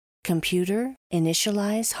Computer,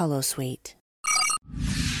 initialize holosuite.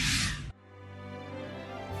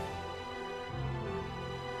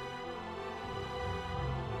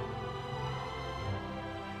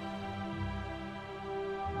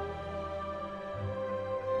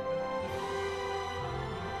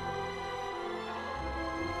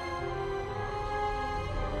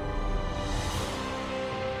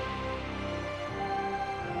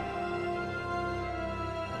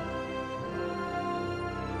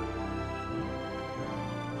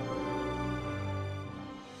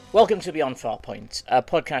 Welcome to Beyond Farpoint, a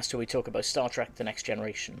podcast where we talk about Star Trek The Next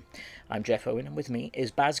Generation. I'm Jeff Owen, and with me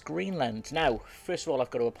is Baz Greenland. Now, first of all,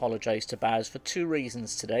 I've got to apologise to Baz for two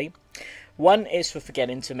reasons today. One is for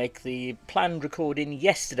forgetting to make the planned recording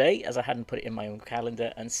yesterday, as I hadn't put it in my own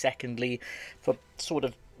calendar, and secondly, for sort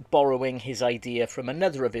of borrowing his idea from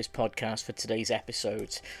another of his podcasts for today's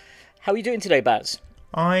episode. How are you doing today, Baz?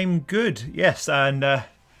 I'm good, yes, and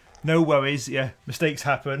no worries, yeah, mistakes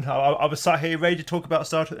happen. I was sat here ready to talk about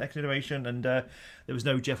Star Trek The Next Generation, and there was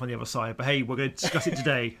no Jeff on the other side. But hey, we're going to discuss it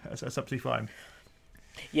today. That's absolutely fine.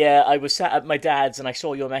 Yeah, I was sat at my dad's and I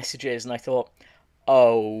saw your messages and I thought,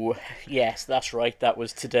 oh, yes, that's right, that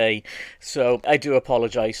was today. So I do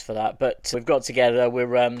apologise for that, but we've got together,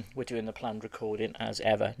 we're doing the planned recording as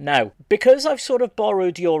ever. Now, because I've sort of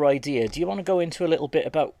borrowed your idea, do you want to go into a little bit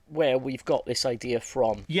about where we've got this idea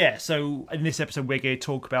from? Yeah, so in this episode we're going to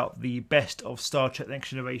talk about the best of Star Trek The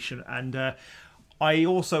Next Generation, and I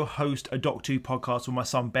also host a Doctor Who podcast with my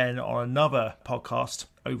son Ben on another podcast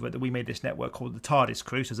over at the We Made This network called the TARDIS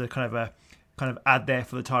Crew. So there's a kind of ad there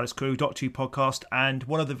for the TARDIS Crew, Doctor Who podcast, and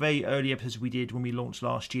one of the very early episodes we did when we launched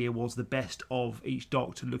last year was the best of each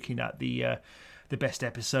Doctor, looking at the best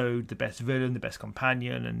episode, the best villain, the best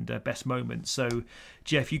companion, and best moments. So,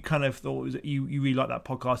 Jeff, you kind of thought that you really liked that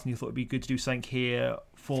podcast, and you thought it'd be good to do something here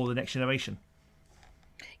for the Next Generation.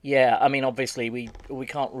 Yeah, I mean, obviously we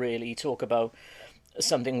can't really talk about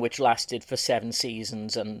something which lasted for 7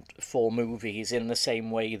 seasons and 4 movies in the same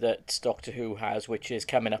way that Doctor Who has, which is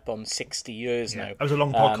coming up on 60 years now. That was a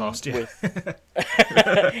long podcast,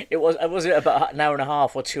 It was it about an hour and a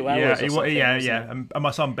half or 2 hours? Yeah. And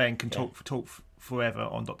my son Ben can talk forever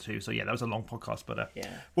on Doctor Who, so yeah, that was a long podcast, but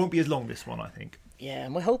won't be as long this one, I think. Yeah,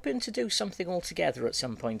 and we're hoping to do something all together at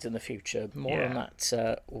some point in the future. More on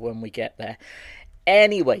that when we get there.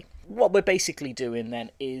 Anyway, what we're basically doing then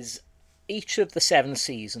is each of the 7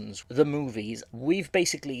 seasons, the movies, we've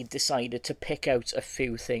basically decided to pick out a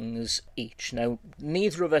few things each. Now,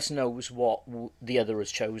 neither of us knows what the other has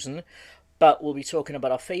chosen, but we'll be talking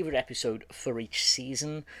about our favourite episode for each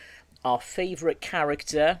season, our favourite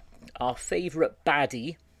character, our favourite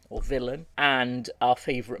baddie or villain, and our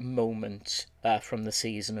favourite moment from the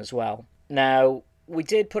season as well. Now, we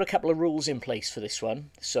did put a couple of rules in place for this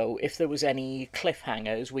one, so if there was any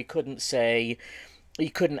cliffhangers, we couldn't say you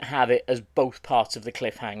couldn't have it as both parts of the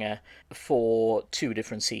cliffhanger for 2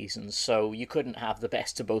 different seasons. So you couldn't have the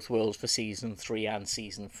best of both worlds for season 3 and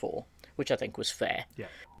season 4, which I think was fair. Yeah.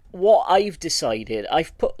 What I've decided,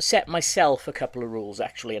 I've set myself a couple of rules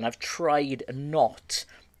actually, and I've tried not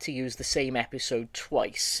to use the same episode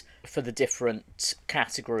twice for the different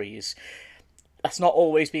categories. That's not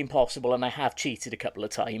always been possible, and I have cheated a couple of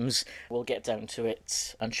times. We'll get down to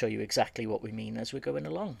it and show you exactly what we mean as we're going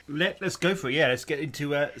along. Let's go for it, yeah. Let's get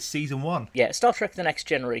into season 1. Yeah, Star Trek The Next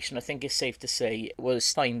Generation, I think it's safe to say,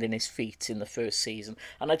 was finding his feet in the first season.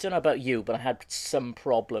 And I don't know about you, but I had some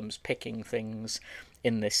problems picking things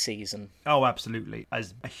in this season. Oh, absolutely.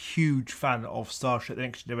 As a huge fan of Star Trek The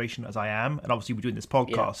Next Generation as I am, and obviously we're doing this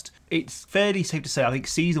podcast, it's fairly safe to say I think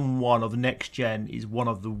season 1 of The Next Gen is one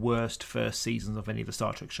of the worst first seasons of any of the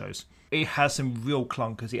Star Trek shows. It has some real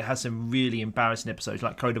clunkers. It has some really embarrassing episodes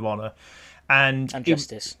like Code of Honor. And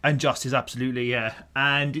Justice. And Justice, absolutely, yeah.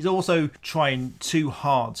 And it's also trying too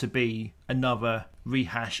hard to be another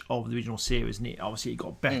rehash of the original series. And obviously it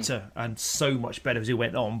got better and so much better as it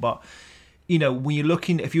went on, but you know,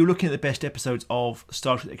 when if you're looking at the best episodes of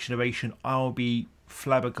Star Trek The Next Generation, I'll be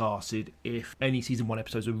flabbergasted if any season 1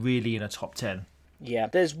 episodes are really in a top 10. Yeah,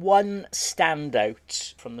 there's one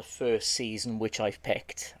standout from the first season which I've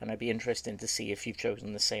picked, and I'd be interested to see if you've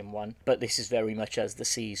chosen the same one. But this is very much as the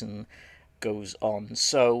season goes on.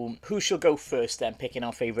 So, who shall go first then, picking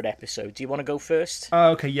our favourite episode? Do you want to go first?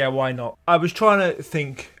 Okay, yeah, why not? I was trying to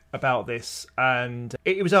think about this, and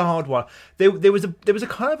it was a hard one. There was a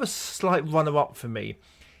kind of a slight runner-up for me,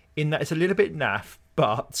 in that it's a little bit naff,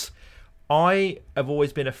 but I have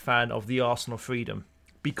always been a fan of the Arsenal of Freedom,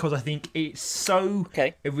 because I think it's so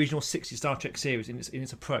original 60s Star Trek series in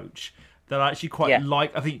its approach that I actually quite Yeah.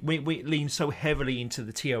 like. I think we lean so heavily into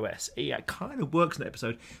the TOS. It kind of works in that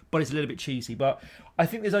episode, but it's a little bit cheesy. But I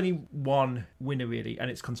think there's only one winner, really, and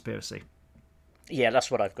it's Conspiracy. Yeah, that's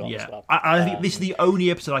what I've got Yeah, as well. I think this is the only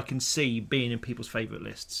episode I can see being in people's favourite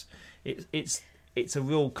lists. It's a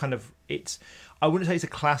real kind of... I wouldn't say it's a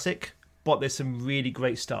classic, but there's some really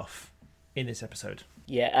great stuff in this episode.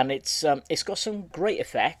 Yeah, and it's got some great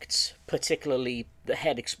effects, particularly the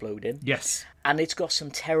head exploding. Yes. And it's got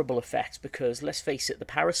some terrible effects because, let's face it, the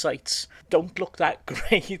parasites don't look that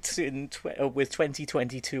great with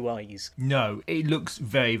 2022 eyes. No, it looks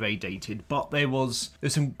very, very dated. But there's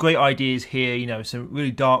some great ideas here, you know, some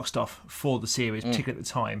really dark stuff for the series, particularly at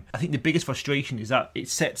the time. I think the biggest frustration is that it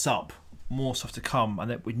sets up more stuff to come and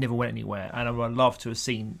that we never went anywhere, and I would love to have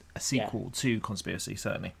seen a sequel to Conspiracy,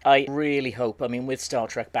 certainly. I really hope, I mean, with Star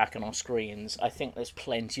Trek back on our screens, I think there's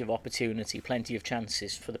plenty of opportunity, plenty of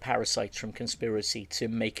chances for the parasites from Conspiracy to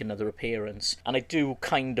make another appearance, and I do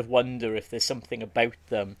kind of wonder if there's something about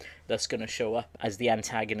them that's going to show up as the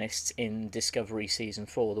antagonists in Discovery Season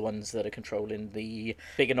 4, the ones that are controlling the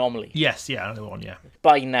big anomaly. Yes, yeah, another one, yeah.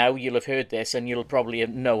 By now, you'll have heard this, and you'll probably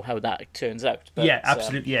know how that turns out. But, yeah,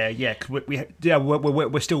 absolutely, yeah. 'Cause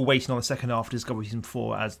we're still waiting on the second half of Discovery Season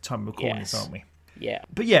 4 as the time of recording this, aren't we? Yeah.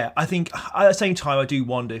 But yeah, I think at the same time, I do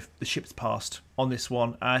wonder if the ship's passed on this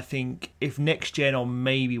one. I think if Next Gen or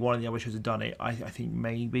maybe one of the other shows had done it, I think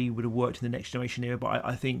maybe would have worked in the Next Generation era. But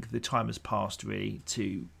I think the time has passed really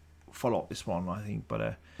to follow up this one, I think.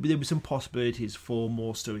 But there were some possibilities for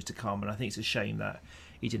more stories to come, and I think it's a shame that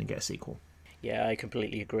he didn't get a sequel. Yeah, I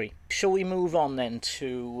completely agree. Shall we move on then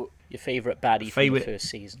to your favourite baddie from the first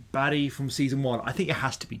season? Baddie from season 1, I think it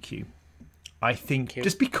has to be Q. I think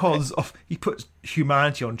just because of he puts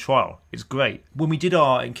humanity on trial, it's great. When we did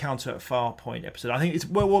our Encounter at Farpoint episode, I think it's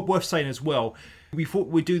worth saying as well, we thought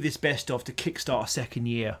we'd do this best of to kickstart our second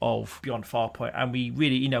year of Beyond Farpoint, and we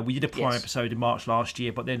really, you know, we did a prime episode in March last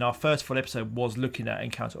year, but then our first full episode was looking at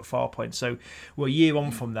Encounter at Farpoint, so we're a year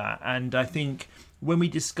on from that, and I think when we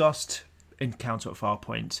discussed Encounter at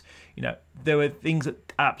Farpoint, you know, there were things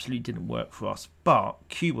that absolutely didn't work for us, but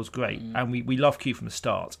Q was great, and we loved Q from the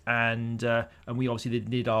start, and we obviously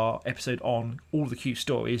did our episode on all the Q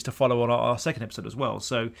stories to follow on our second episode as well.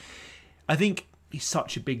 So I think he's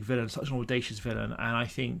such a big villain, such an audacious villain, and I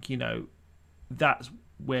think, you know, that's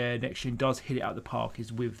where Next Gen does hit it out of the park,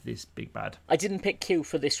 is with this big bad. I didn't pick Q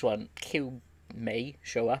for this one. Q may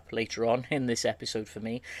show up later on in this episode for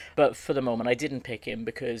me, but for the moment I didn't pick him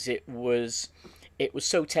because it was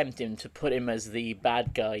so tempting to put him as the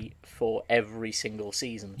bad guy for every single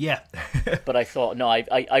season. Yeah. But I thought, no,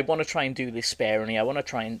 I want to try and do this sparingly. I want to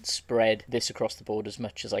try and spread this across the board as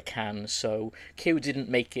much as I can. So Q didn't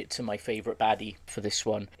make it to my favourite baddie for this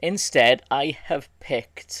one. Instead, I have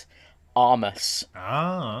picked Armus.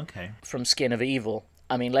 Ah, okay. From Skin of Evil.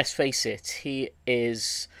 I mean, let's face it, he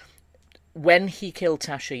is... When he killed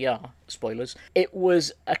Tasha Yar, spoilers, it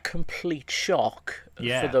was a complete shock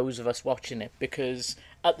for those of us watching it, because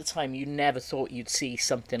at the time you never thought you'd see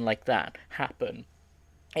something like that happen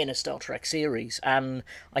in a Star Trek series, and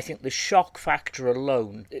I think the shock factor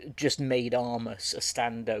alone just made Armus a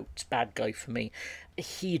standout bad guy for me.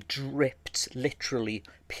 He dripped literally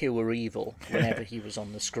pure evil whenever he was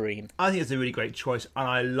on the screen. I think it's a really great choice, and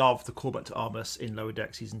I love the callback to Armus in Lower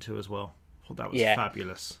Deck Season 2 as well. I thought that was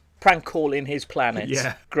fabulous. Prank calling his planet.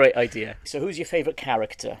 Yeah. Great idea. So who's your favourite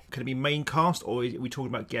character? Can it be main cast, or are we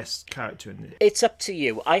talking about guest character in it? It's up to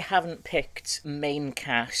you. I haven't picked main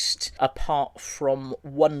cast apart from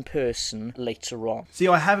one person later on. See,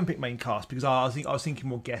 I haven't picked main cast because I was thinking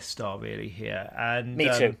more guest star really here. And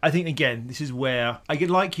me too. I think, again, this is where, I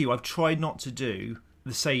get like you, I've tried not to do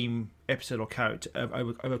the same episode or character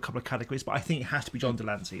over a couple of categories, but I think it has to be John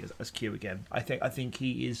Delancey as Q again. I think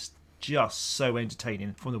he is just so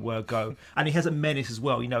entertaining from the word go, and he has a menace as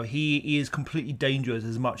well. You know, he is completely dangerous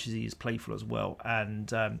as much as he is playful as well,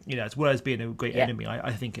 and you know, as well as being a great enemy,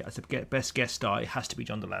 I think as a best guest star, it has to be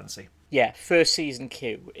John Delancey. Yeah, first season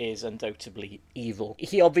Q is undoubtedly evil.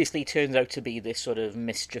 He obviously turns out to be this sort of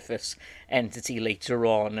mischievous entity later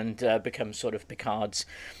on, and becomes sort of Picard's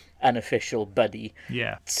unofficial buddy.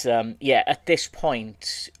 Yeah. But, at this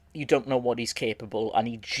point, you don't know what he's capable, and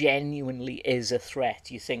he genuinely is a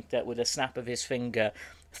threat. You think that with a snap of his finger,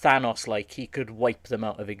 Thanos-like, he could wipe them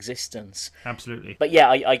out of existence. Absolutely. But yeah,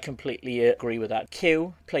 I completely agree with that.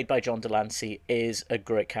 Q, played by John Delancey, is a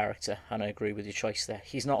great character, and I agree with your choice there.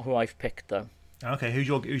 He's not who I've picked, though. Okay, who's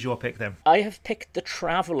your pick then? I have picked the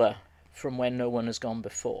Traveller from When No One Has Gone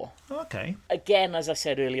Before. Okay. Again, as I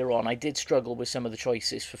said earlier on, I did struggle with some of the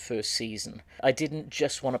choices for first season. I didn't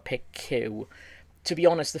just want to pick Q. To be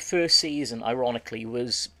honest, the first season, ironically,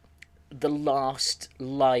 was the last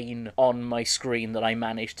line on my screen that I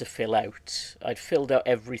managed to fill out. I'd filled out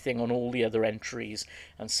everything on all the other entries,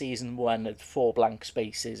 and season 1 had 4 blank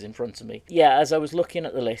spaces in front of me. Yeah, as I was looking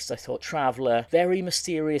at the list, I thought Traveller, very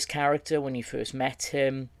mysterious character when you first met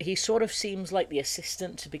him. He sort of seems like the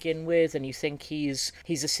assistant to begin with, and you think he's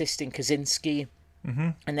assisting Kaczynski. Mm-hmm.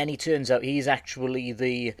 And then he turns out he's actually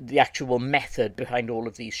the actual method behind all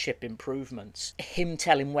of these ship improvements. Him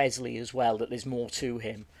telling Wesley as well that there's more to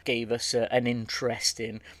him gave us an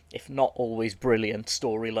interesting, if not always brilliant,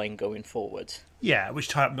 storyline going forward. Yeah, which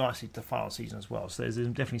tied up nicely to the final season as well. So there's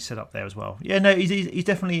definitely set up there as well. Yeah, no, he's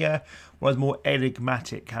definitely one of those more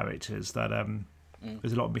enigmatic characters that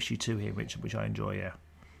there's a lot of mystery to him, which I enjoy. Yeah.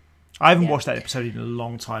 I haven't watched that episode in a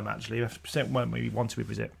long time, actually. I won't maybe want to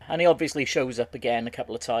revisit. And he obviously shows up again a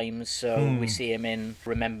couple of times. So we see him in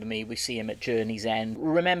Remember Me, we see him at Journey's End.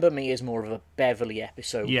 Remember Me is more of a Beverly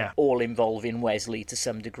episode, all involving Wesley to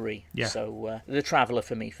some degree. Yeah. So The Traveller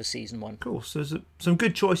for me for season 1. Cool. So there's some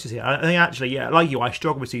good choices here. I think actually, like you, I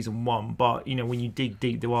struggle with season 1, but when you dig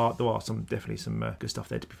deep, there are definitely some good stuff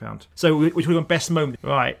there to be found. So we're talking about best moment,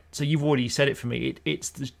 right? So you've already said it for me. It's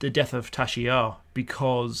the death of Tasha Yar,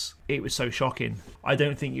 because it was so shocking. I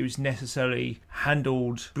don't think it was necessarily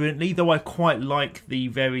handled brilliantly, though I quite like the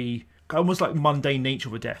very, almost like mundane nature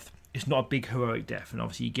of a death. It's not a big heroic death, and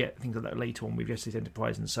obviously you get things like that later on with Yesterday's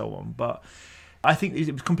Enterprise and so on, but I think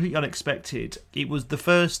it was completely unexpected. It was the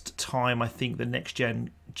first time I think the Next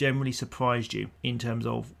Gen generally surprised you in terms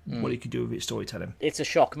of what it could do with its storytelling. It's a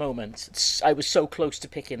shock moment. I was so close to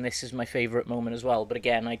picking this as my favourite moment as well, but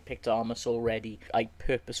again, I picked Armus already. I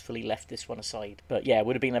purposefully left this one aside. But yeah, it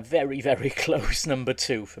would have been a very, very close number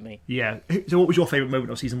 2 for me. Yeah. So what was your favourite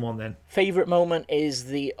moment of season 1 then? Favourite moment is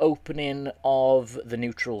the opening of the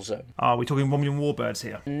Neutral Zone. Are we talking Romulan warbirds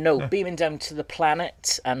here? No, beaming down to the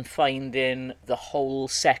planet and finding the whole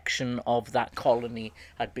section of that colony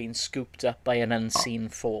had been scooped up by an unseen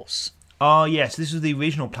force. Oh, yes, this was the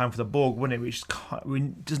original plan for the Borg, wasn't it? Which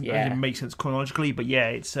doesn't really make sense chronologically, but yeah,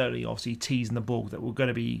 it's certainly obviously teasing the Borg that were going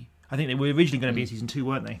to be... I think they were originally going to be in season 2,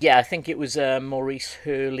 weren't they? Yeah, I think it was a Maurice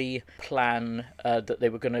Hurley plan that they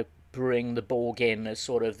were going to bring the Borg in as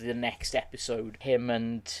sort of the next episode. Him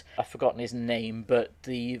and, I've forgotten his name, but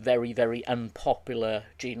the very, very unpopular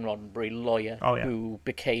Gene Roddenberry lawyer who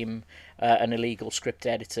became an illegal script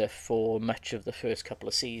editor for much of the first couple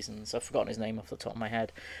of seasons. I've forgotten his name off the top of my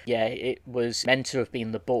head. Yeah, it was meant to have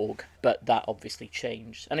been the Borg, but that obviously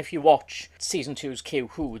changed. And if you watch season 2's Q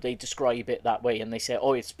Who, they describe it that way and they say,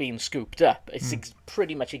 oh, it's been scooped up. It's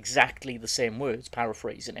pretty much exactly the same words,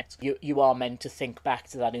 paraphrasing it. You are meant to think back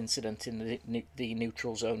to that incident in the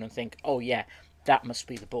Neutral Zone and think, oh yeah, that must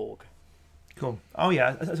be the Borg. Cool. Oh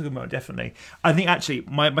yeah, that's a good moment, definitely. I think actually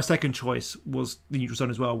my second choice was the Neutral Zone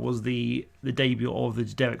as well, was the debut of the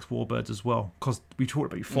Derek's Warbirds as well, because we talked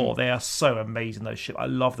about it before. They are so amazing, those ships. I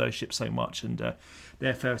love those ships so much, and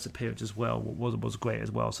their first appearance as well was great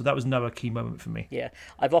as well. So that was another key moment for me. Yeah,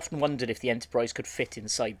 I've often wondered if the Enterprise could fit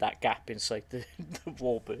inside that gap inside the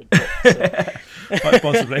Warbird. But, quite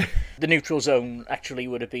possibly. The Neutral Zone actually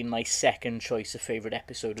would have been my second choice of favourite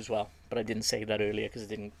episode as well, but I didn't say that earlier because I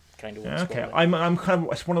didn't kind of want to spoil it. I'm kind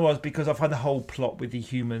of, it's one of those because I find the whole plot with the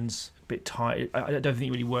humans a bit tight. I don't think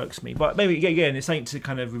it really works for me. But maybe again, it's something to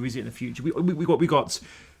kind of revisit in the future. We got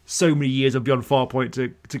so many years of Beyond Farpoint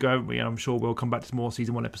to go, haven't we? And I'm sure we'll come back to more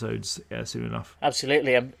season 1 episodes soon enough.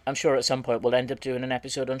 Absolutely. I'm sure at some point we'll end up doing an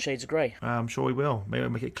episode on Shades of Grey. I'm sure we will. Maybe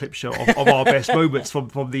we'll make a clip show of our best moments from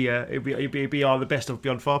the it'll be our the best of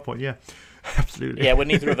Beyond Farpoint. Yeah. Absolutely. Yeah, when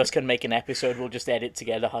neither of us can make an episode, we'll just edit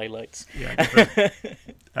together highlights. Yeah,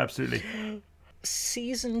 absolutely.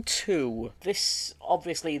 Season 2. This,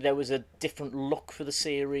 obviously, there was a different look for the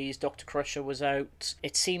series. Dr. Crusher was out.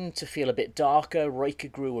 It seemed to feel a bit darker. Riker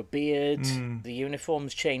grew a beard. The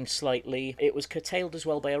uniforms changed slightly. It was curtailed as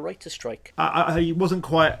well by a writer's strike. It wasn't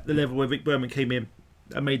quite the level where Rick Berman came in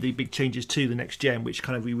and made the big changes to the Next Gen, which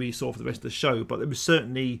kind of we really saw for the rest of the show, but there was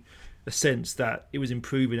certainly a sense that it was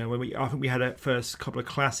improving, and I think we had a first couple of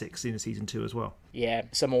classics in season 2 as well. Yeah,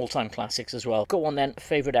 some all-time classics as well. Go on then,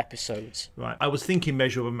 favourite episodes. Right, I was thinking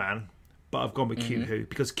Measure of a Man, but I've gone with Q Who,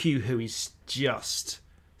 because Q Who is just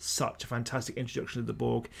such a fantastic introduction to the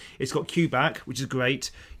Borg. It's got Q back, which is great.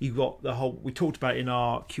 You've got the whole, we talked about in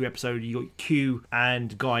our Q episode, you got Q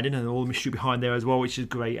and Guinan and all the mystery behind there as well, which is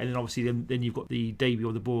great. And then obviously then you've got the debut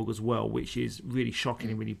of the Borg as well, which is really shocking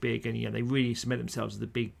and really big, and they really cement themselves as the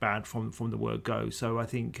big bad from the word go. So I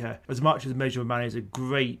think as much as Measure of a Man is a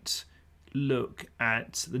great look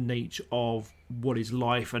at the nature of what is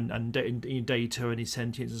life and Data and his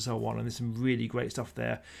sentience and so on, and there's some really great stuff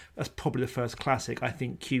there. That's probably the first classic. I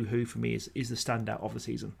think Q Who for me is the standout of the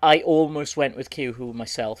season. I almost went with Q Who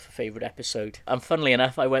myself for favourite episode, and funnily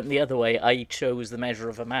enough I went the other way. I chose The Measure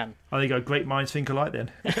of a Man. I think go great minds think alike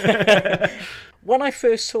then. When I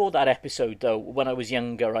first saw that episode though, when I was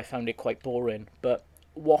younger, I found it quite boring, but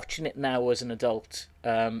watching it now as an adult,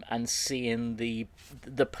 and seeing the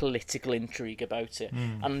political intrigue about it,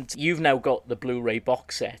 and you've now got the Blu-ray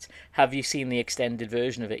box set. Have you seen the extended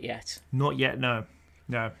version of it yet? Not yet, no.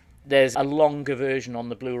 There's a longer version on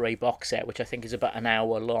the Blu-ray box set, which I think is about an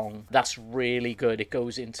hour long. That's really good. It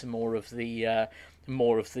goes into more of the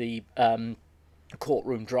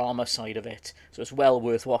courtroom drama side of it, so it's well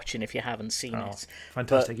worth watching if you haven't seen it.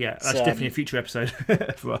 Fantastic. But, that's definitely a future episode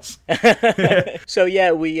for us. So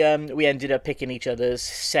yeah, we ended up picking each other's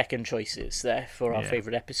second choices there for our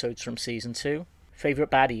favourite episodes from season 2.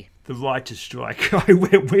 Favourite baddie? The writer's strike. I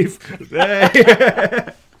went with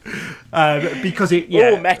because it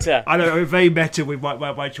meta. I know, very meta with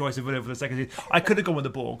my choice of whatever the second season. I could have gone with the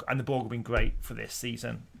Borg, and the Borg have been great for this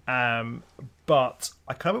season, but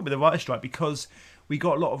I came up with the writer's strike because we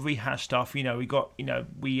got a lot of rehashed stuff. We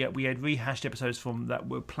had rehashed episodes from that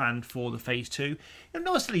were planned for the phase 2. Not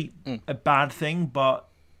necessarily a bad thing, but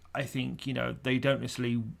I think they don't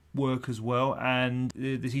necessarily work as well, and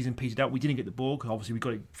the season petered out. We didn't get the Borg. Obviously we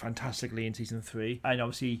got it fantastically in season 3, and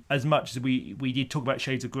obviously as much as we did talk about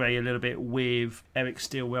Shades of Grey a little bit with Eric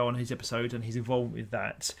Stilwell on his episode and his involvement with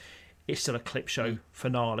that, it's still a clip show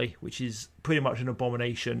finale, which is pretty much an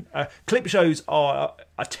abomination. Clip shows are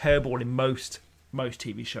terrible in most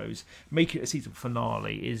TV shows. Making it a season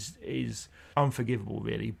finale is unforgivable,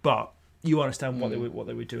 really, but you understand what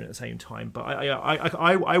they were doing at the same time. But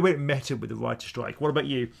I went meta with the writer's strike. What about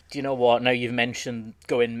you? Do you know what? Now you've mentioned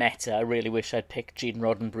going meta, I really wish I'd picked Gene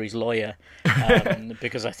Roddenberry's Lawyer,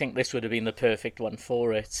 because I think this would have been the perfect one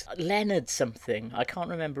for it. Leonard something, I can't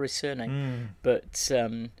remember his surname,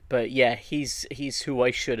 but yeah, he's who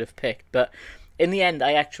I should have picked. But in the end,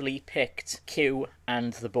 I actually picked Q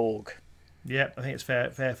and the Borg. Yeah, I think it's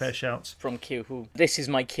fair shouts. From Q Who. This is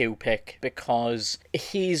my Q pick because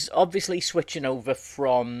he's obviously switching over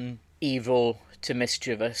from evil to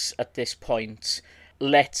mischievous at this point.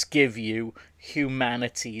 Let's give you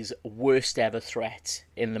humanity's worst ever threat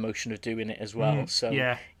in the motion of doing it as well. So,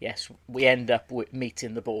 yes, we end up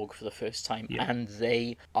meeting the Borg for the first time, and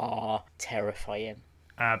they are terrifying.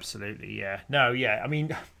 Absolutely, yeah. No, yeah, I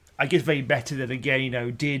mean, I guess very better that,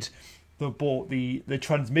 again, did the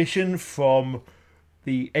transmission from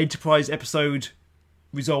the Enterprise episode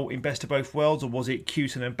result in Best of Both Worlds, or was it Q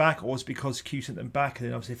sent them back, or was it because Q sent them back and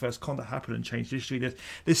then obviously First Contact happened and changed history?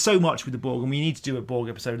 There's so much with the Borg, and we need to do a Borg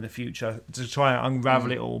episode in the future to try and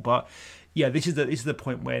unravel it all. But yeah, this is the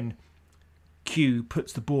point when Q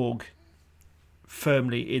puts the Borg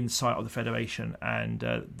firmly in sight of the Federation, and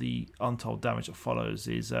the untold damage that follows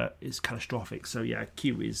is catastrophic. So yeah,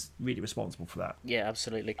 Q is really responsible for that. Yeah,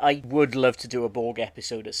 absolutely. I would love to do a Borg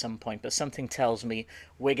episode at some point, but something tells me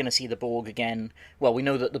we're going to see the Borg again. Well, we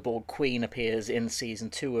know that the Borg Queen appears in season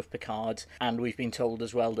 2 of Picard, and we've been told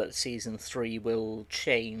as well that season 3 will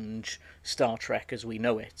change Star Trek as we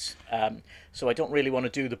know it. So I don't really want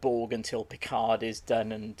to do the Borg until Picard is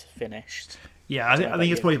done and finished. Yeah, I think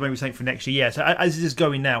it's probably maybe something for next year. Yeah, so as it is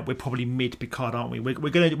going now, we're probably mid Picard, aren't we? We're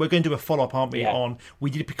going to do a follow up, aren't we? Yeah. We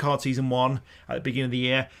did Picard season 1 at the beginning of the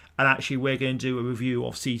year, and actually we're going to do a review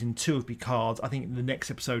of season 2 of Picard. I think the next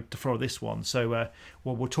episode to follow this one. So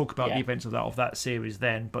we'll talk about the events of that series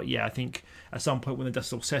then. But yeah, I think at some point when the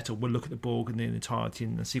dust all settled, we'll look at the Borg and the entirety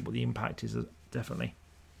and see what the impact is. Definitely.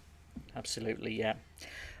 Absolutely, yeah.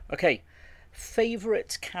 Okay,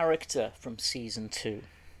 favourite character from season 2.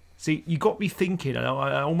 See, you got me thinking, and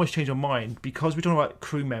I almost changed my mind because we're talking about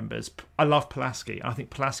crew members. I love Pulaski. I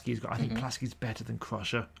think Pulaski's better than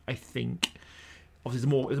Crusher. I think obviously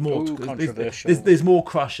there's more controversial. There's more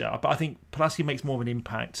Crusher, but I think Pulaski makes more of an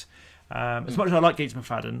impact. As much as I like Gates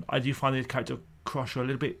McFadden, I do find the character Crusher a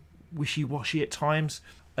little bit wishy-washy at times.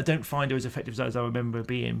 I don't find her as effective as I remember her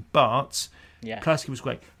being, but Pulaski was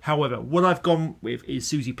great. However, what I've gone with is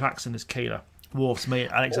Susie Plaxton as Kayla, Worf's mate,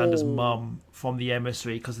 Alexander's mum from the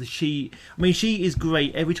emissary, because she is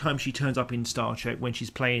great every time she turns up in Star Trek, when she's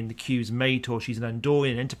playing the Q's mate, or she's an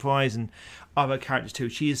Andorian, Enterprise, and other characters too.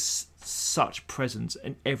 She is such presence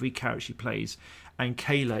in every character she plays, and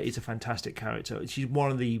Kayla is a fantastic character. She's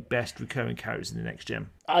one of the best recurring characters in the Next Gen.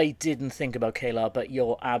 I didn't think about Kayla, but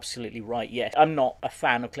you're absolutely right. Yeah, I'm not a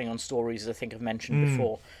fan of Klingon stories, as I think I've mentioned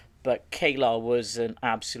before. But Kayla was an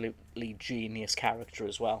absolutely genius character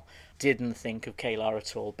as well. Didn't think of Kayla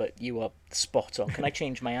at all, but you are spot on. Can I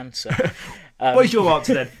change my answer? What's your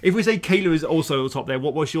answer then? If we say Kayla is also top there,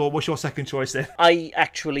 what's your second choice then? I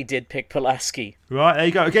actually did pick Pulaski. Right, there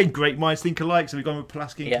you go. Again, great minds think alike, so we've gone with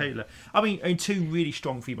Pulaski and Yeah. Kayla. I mean, two really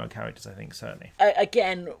strong female characters, I think, certainly.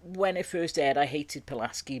 Again, when it first aired, I hated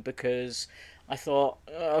Pulaski because I thought,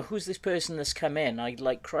 who's this person that's come in? I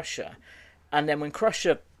like Crusher. And then when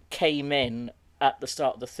Crusher came in at the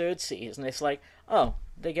start of the third season, it's like, oh,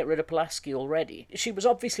 they get rid of Pulaski already. She was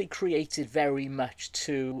obviously created very much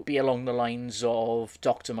to be along the lines of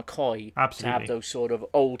Dr. McCoy. Absolutely. To have those sort of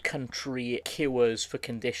old country cures for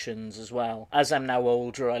conditions as well. As I'm now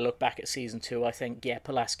older, I look back at season 2, I think, yeah,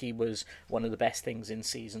 Pulaski was one of the best things in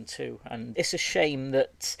season 2. And it's a shame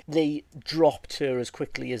that they dropped her as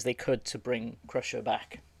quickly as they could to bring Crusher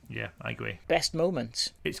back. Yeah, I agree. Best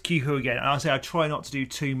moments. It's Q-Who again. And I say I try not to do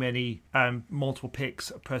too many multiple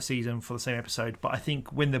picks per season for the same episode, but I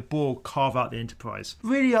think when the Borg carve out the Enterprise,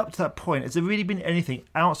 really up to that point, has there really been anything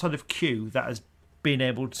outside of Q that has been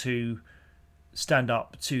able to stand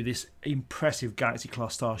up to this impressive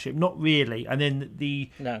Galaxy-class starship? Not really. And then the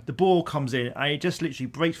Borg comes in and it just literally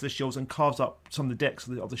breaks through the shields and carves up some of the decks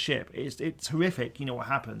of the ship. It's horrific, what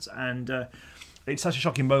happens. And it's such a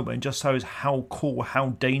shocking moment and just shows how cool, how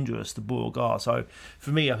dangerous the Borg are. So for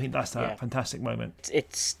me, I think that's a fantastic moment.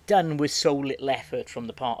 It's done with so little effort from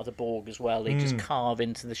the part of the Borg as well. They just carve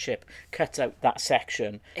into the ship, cut out that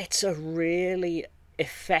section. It's a really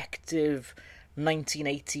effective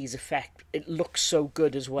 1980s effect. It looks so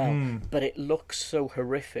good as well, but it looks so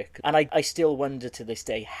horrific. And I still wonder to this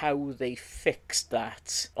day how they fixed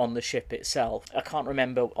that on the ship itself. I can't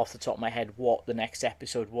remember off the top of my head what the next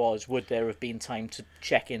episode was. Would there have been time to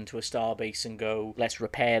check into a starbase and go, let's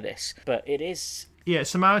repair this? But it is... Yeah,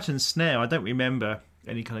 Samaritan Snare, I don't remember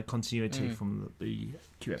any kind of continuity from the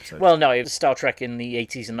Q episode. Well, no, Star Trek in the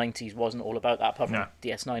 80s and 90s wasn't all about that, apart from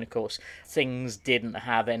DS9, of course. Things didn't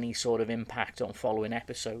have any sort of impact on following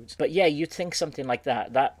episodes. But yeah, you'd think something like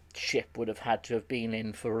that ship would have had to have been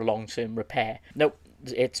in for a long-term repair. Nope,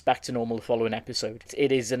 it's back to normal the following episode.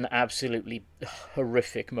 It is an absolutely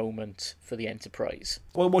horrific moment for the Enterprise.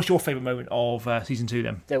 Well, what's your favourite moment of season 2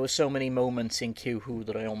 then? There were so many moments in Q-Who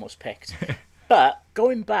that I almost picked. But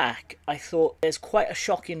going back, I thought there's quite a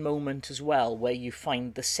shocking moment as well where you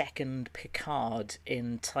find the second Picard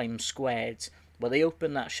in Times Squared, where they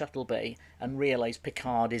open that shuttle bay and realise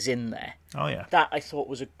Picard is in there. Oh, yeah. That, I thought,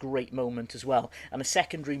 was a great moment as well. And a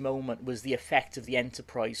secondary moment was the effect of the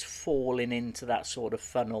Enterprise falling into that sort of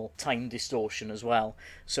funnel time distortion as well.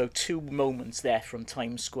 So 2 moments there from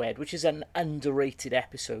Times Squared, which is an underrated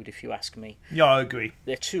episode, if you ask me. Yeah, I agree.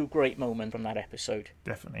 They're 2 great moments from that episode.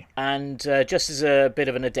 Definitely. And just as a bit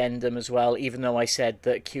of an addendum as well, even though I said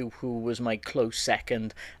that Q-Who was my close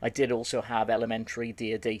second, I did also have Elementary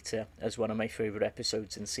Dear Data as one of my favourite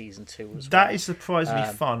episodes in season 2 as well. That is surprisingly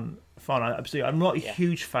fun. Absolutely. I'm not a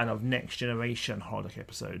huge fan of Next Generation holodeck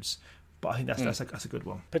episodes, but I think that's a good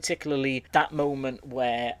one. Particularly that moment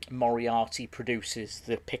where Moriarty produces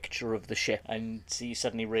the picture of the ship, and you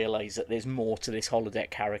suddenly realise that there's more to this holodeck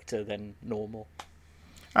character than normal.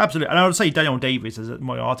 Absolutely. And I would say Daniel Davis as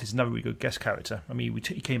Moriarty is another really good guest character. I mean,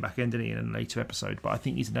 he came back in, didn't he, in a later episode, but I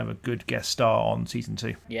think he's another good guest star on season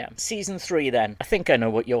 2. Yeah. Season 3 then. I think I know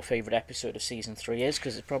what your favourite episode of season 3 is,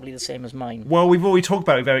 because it's probably the same as mine. Well, we've already talked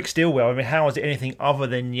about it with Eric Stilwell. I mean, how is it anything other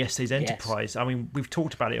than Yesterday's Enterprise? Yes. I mean, we've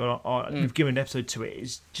talked about it. We've given an episode to it.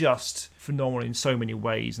 It's just phenomenal in so many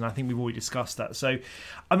ways, and I think we've already discussed that. So,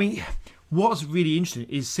 I mean... What's really interesting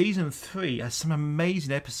is season 3 has some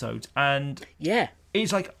amazing episodes, and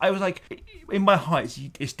it's like I was like in my heart,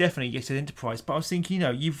 it's definitely Yesterday's Enterprise. But I was thinking,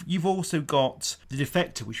 you've also got The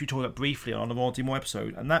Defector, which we talked about briefly on the Roger Moore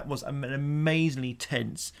episode, and that was an amazingly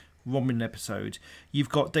tense Romulan episode. You've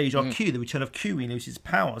got Deja Q, the return of Q, he loses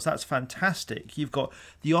powers. That's fantastic. You've got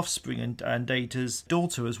The Offspring and Data's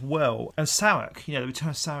daughter as well, and Sarek. The return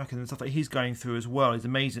of Sarek and the stuff that he's going through as well is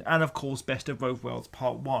amazing. And of course, Best of Both Worlds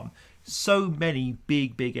Part 1. So many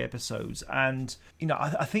big episodes, and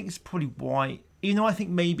I think it's probably why, I think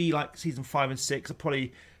maybe like season 5 and 6 are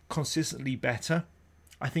probably consistently better.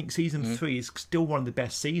 I think season 3 is still one of the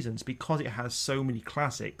best seasons because it has so many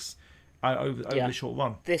classics over the short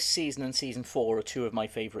run. This season and season 4 are 2 of my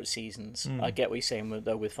favourite seasons. I get what you're saying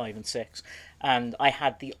with 5 and 6. And I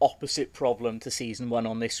had the opposite problem to season 1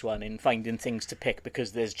 on this one in finding things to pick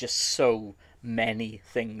because there's just so many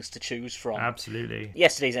things to choose from. Absolutely.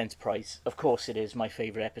 Yesterday's Enterprise, of course it is my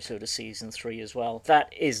favourite episode of Season 3 as well.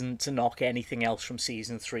 That isn't to knock anything else from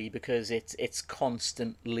Season 3, because it's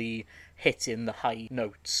constantly hitting the high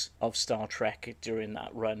notes of Star Trek during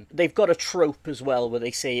that run. They've got a trope as well where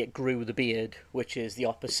they say it grew the beard, which is the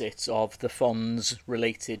opposite of the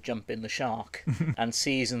Fonz-related jumping the shark. And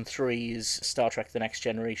Season 3's Star Trek The Next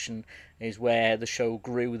Generation is where the show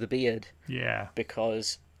grew the beard. Yeah.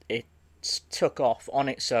 Because it took off on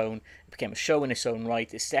its own, it became a show in its own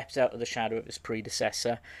right, it stepped out of the shadow of its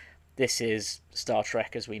predecessor. This is Star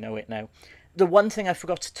Trek as we know it now. The one thing I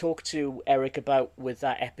forgot to talk to Eric about with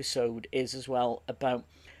that episode is as well about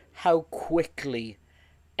how quickly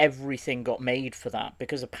everything got made for that,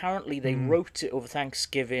 because apparently they wrote it over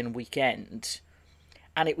Thanksgiving weekend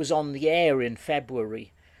and it was on the air in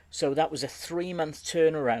February. So that was a 3-month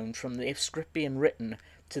turnaround from the script being written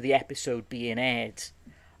to the episode being aired.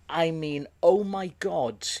 I mean, oh my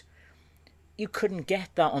God, you couldn't get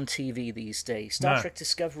that on TV these days. Star Trek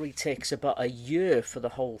Discovery takes about a year for the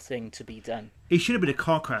whole thing to be done. It should have been a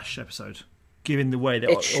car crash episode, given the way they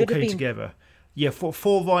all came together. Yeah,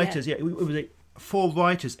 four writers. Yeah, it was 4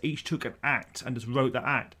 writers each took an act and just wrote that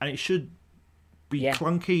act, and it should be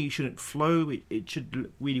clunky. It shouldn't flow. It should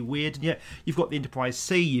look really weird. And yet you've got the Enterprise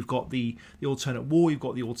C, you've got the alternate war, you've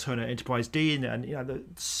got the alternate Enterprise D, and you know, there's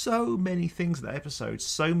so many things in that episode,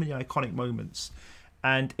 so many iconic moments.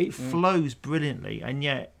 And it flows brilliantly, and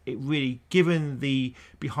yet it really, given the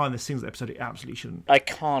behind the scenes of the episode, it absolutely shouldn't. I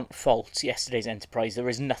can't fault Yesterday's Enterprise. There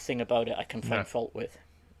is nothing about it I can find fault with.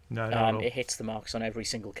 No. It hits the marks on every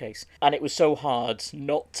single case. And it was so hard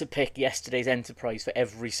not to pick Yesterday's Enterprise for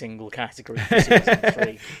every single category for Season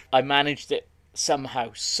 3. I managed it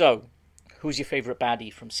somehow. So, who's your favourite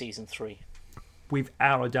baddie from Season 3?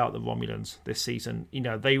 Without a doubt, the Romulans this season. You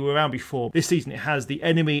know, they were around before. This season, it has The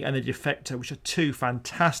Enemy and The Defector, which are 2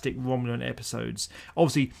 fantastic Romulan episodes.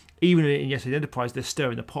 Obviously, even in Yesterday's Enterprise, they're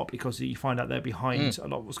stirring the pot because you find out they're behind a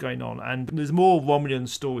lot of what's going on. And there's more Romulan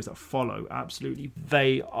stories that follow, absolutely.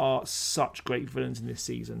 They are such great villains in this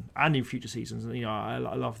season and in future seasons. You know,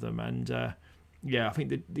 I love them. And yeah, I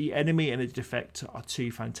think the Enemy and The Defector are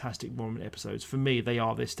 2 fantastic Romulan episodes. For me, they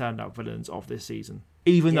are the standout villains of this season.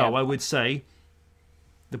 Even though I would say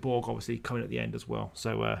the Borg obviously coming at the end as well.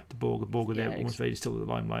 So the Borg are there, almost very still in the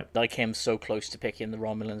limelight. I came so close to picking the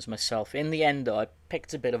Romulans myself. In the end, though, I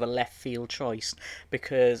picked a bit of a left field choice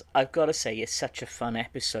because I've got to say it's such a fun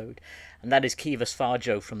episode, and that is Kivas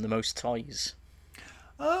Farjo from The Most Toys.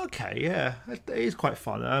 Okay, yeah, it is quite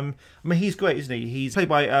fun. I mean, he's great, isn't he? He's played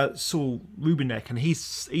by Saul Rubinek, and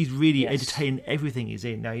he's really entertaining everything he's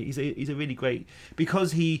in. Now he's a really great,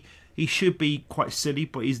 because he should be quite silly,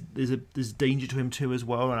 but there's danger to him too as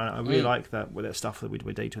well, and I really like that with that stuff that we did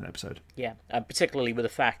with Data in the episode. Yeah, particularly with the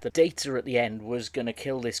fact that Data at the end was going to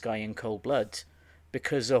kill this guy in cold blood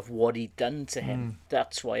because of what he'd done to him.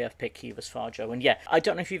 That's why I've picked Kivas Farjo. And yeah, I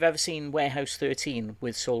don't know if you've ever seen Warehouse 13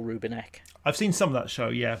 with Saul Rubinek. I've seen some of that show,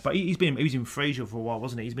 yeah, but he was in Frasier for a while,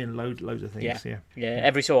 wasn't he? He's been in loads of things. Yeah.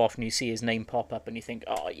 Every so often you see his name pop up and you think,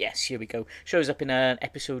 oh yes, here we go. Shows up in an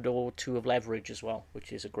episode or 2 of Leverage as well,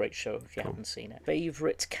 which is a great show if you haven't seen it.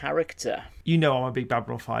 Favourite character? You know I'm a big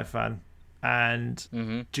Babylon 5 fan, and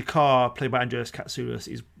G'Kar, played by Andreas Katsoulis,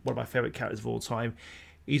 is one of my favourite characters of all time.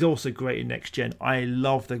 He's also great in Next Gen. I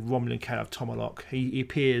love the Romulan character of Tomalak. He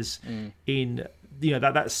appears in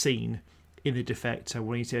that scene in The Defector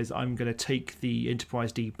when he says, I'm going to take the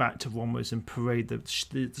Enterprise D back to Romulus and parade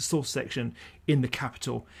the source section in the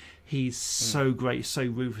capital. He's so great, so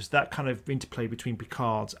ruthless. That kind of interplay between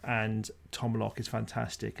Picard and Tomalak is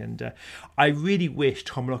fantastic. And I really wish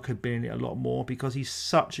Tomalak had been in it a lot more because he's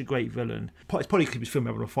such a great villain. It's probably because he was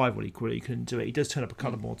filming Babylon 5 when he couldn't do it. He does turn up a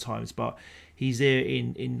couple more times, but he's there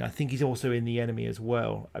in I think he's also in The Enemy as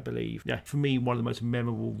well, I believe. Yeah, for me, one of the most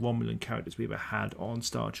memorable Romulan characters we've ever had on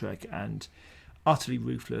Star Trek, and utterly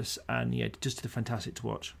ruthless, and just fantastic to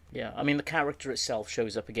watch. Yeah, I mean, the character itself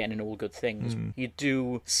shows up again in All Good Things. You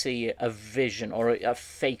do see a vision or a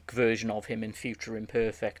fake version of him in Future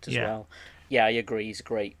Imperfect as well. Yeah, I agree. He's a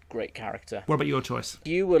great character. What about your choice?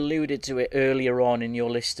 You alluded to it earlier on in your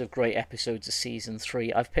list of great episodes of Season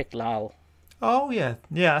 3. I've picked Lal. Oh, yeah,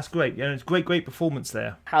 that's great. Yeah, it's great performance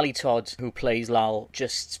there. Hallie Todd, who plays Lal,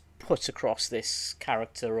 just puts across this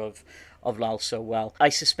character of Lal so well. I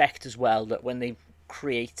suspect as well that when they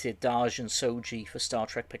created Daj and Soji for Star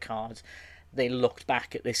Trek Picard, they looked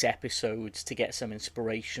back at this episode to get some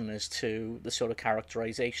inspiration as to the sort of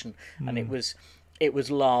characterization, and it was It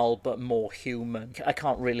was Lal, but more human. I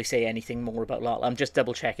can't really say anything more about Lal. I'm just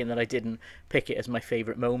double checking that I didn't pick it as my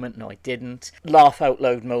favourite moment. No, I didn't. Laugh out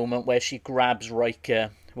loud moment where she grabs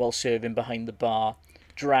Riker while serving behind the bar,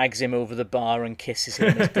 drags him over the bar and kisses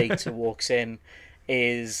him as Data walks in,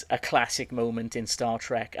 is a classic moment in Star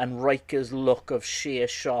Trek. And Riker's look of sheer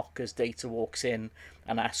shock as Data walks in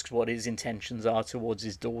and asks what his intentions are towards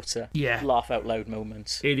his daughter. Yeah. Laugh out loud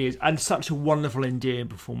moments. It is. And such a wonderful, endearing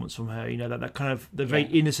performance from her. You know, that kind of, the very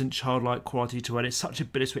innocent, childlike quality to her. And it's such a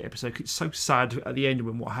bittersweet episode. It's so sad at the end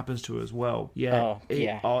when what happens to her as well. Yeah.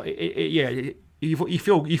 You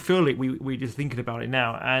feel it. We're just thinking about it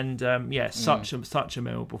now, and such a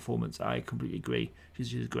memorable performance. I completely agree.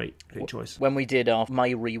 She's a great choice. When we did my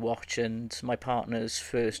rewatch and my partner's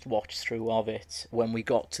first watch through of it, when we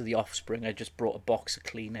got to The Offspring, I just brought a box of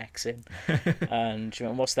Kleenex in, and she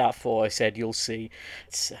went, "What's that for?" I said, "You'll see."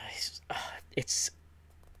 It's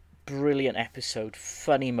brilliant episode,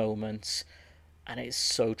 funny moments, and it's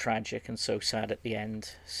so tragic and so sad at the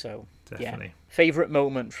end. So definitely favorite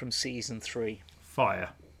moment from season 3. Fire.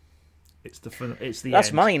 It's the That's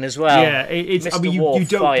end. Mine as well. Yeah, it's. Mr. I mean,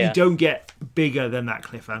 Worf, you don't get bigger than that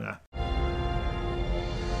cliffhanger.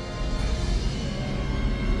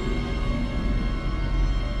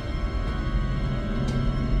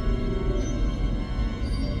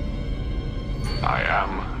 I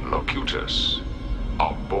am Locutus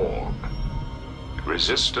of Borg.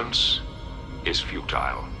 Resistance is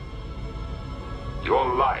futile.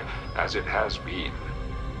 Your life, as it has been,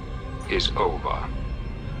 is over.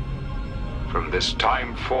 From this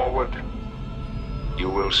time forward, you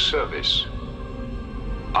will service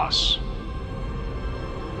us.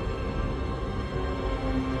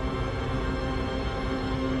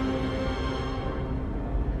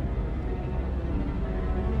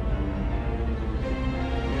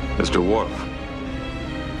 Mr. Worf,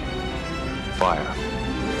 fire.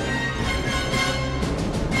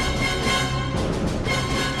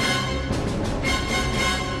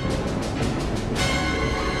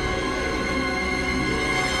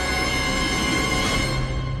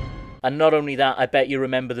 And not only that, I bet you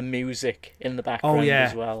remember the music in the background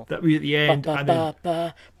as well. That we at the end.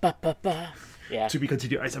 Yeah. To be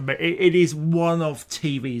continued. It is one of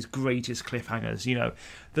TV's greatest cliffhangers. You know,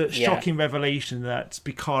 the shocking revelation that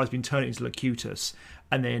Picard has been turned into Locutus,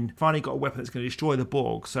 and then finally got a weapon that's going to destroy the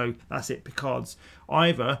Borg. So that's it. Picard's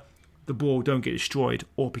either the Borg don't get destroyed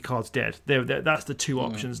or Picard's dead. That's the two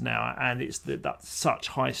options now, and that's such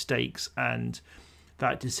high stakes, and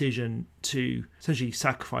that decision to essentially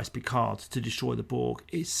sacrifice Picard to destroy the Borg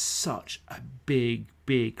is such a big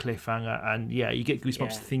cliffhanger, and you get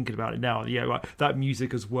goosebumps thinking about it now. Yeah, right. That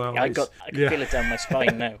music as well. I can feel it down my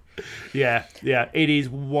spine now. Yeah. It is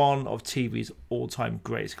one of TV's all-time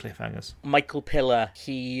greatest cliffhangers. Michael Piller,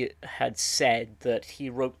 he had said that he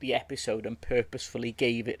wrote the episode and purposefully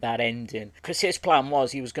gave it that ending because his plan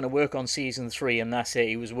was he was going to work on season 3 and that's it.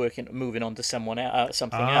 He was moving on to something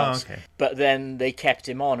else. Okay. But then they kept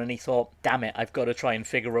him on, and he thought, "Damn it, I've got to try and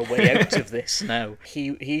figure a way out of this now."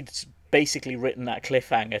 He'd basically written that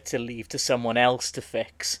cliffhanger to leave to someone else to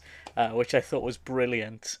fix, which I thought was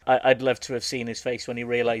brilliant. I'd love to have seen his face when he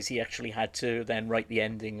realised he actually had to then write the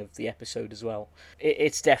ending of the episode as well.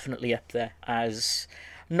 It's definitely up there as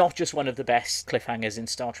not just one of the best cliffhangers in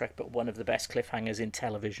Star Trek, but one of the best cliffhangers in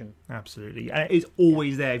television. Absolutely. And it's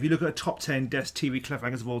always there. If you look at the top 10 best TV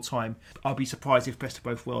cliffhangers of all time, I'll be surprised if Best of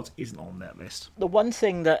Both Worlds isn't on that list. The one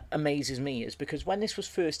thing that amazes me is because when this was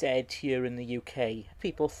first aired here in the UK,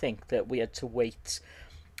 people think that we had to wait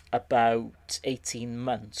about 18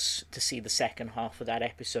 months to see the second half of that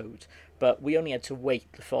episode, but we only had to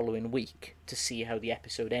wait the following week to see how the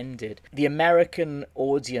episode ended. The American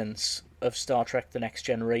audience of Star Trek The Next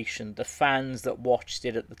Generation, the fans that watched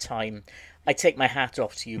it at the time, I take my hat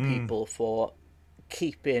off to you people for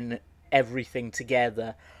keeping everything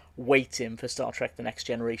together, waiting for Star Trek The Next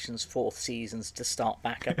Generation's 4th seasons to start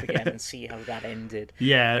back up again and see how that ended.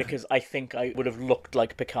 Yeah. Because I think I would have looked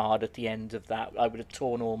like Picard at the end of that. I would have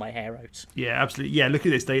torn all my hair out. Yeah, absolutely. Yeah, look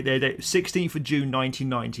at this. They 16th of June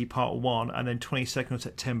 1990, part 1, and then 22nd of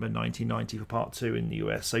September 1990 for part 2 in the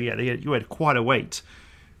US. So yeah, you had quite a wait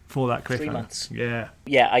for that cliffhanger. 3 months. Yeah.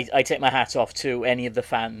 Yeah, I take my hat off to any of the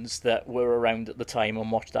fans that were around at the time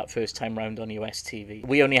and watched that first time round on US TV.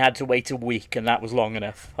 We only had to wait a week, and that was long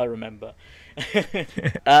enough, I remember.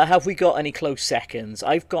 Have we got any close seconds?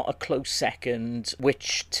 I've got a close second,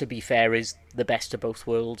 which, to be fair, is the Best of Both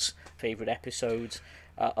Worlds. Favourite episode,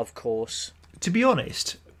 of course. To be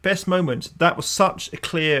honest, best moment, that was such a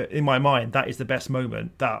clear in my mind, that is the best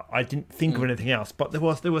moment, that I didn't think of anything else. But there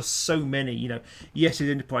were so many, you know. Yes,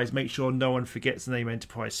 Enterprise, make sure no one forgets the name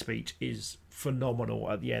Enterprise speech is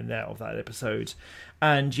phenomenal at the end there of that episode.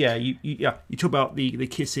 And you talk about the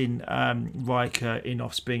kissing Riker in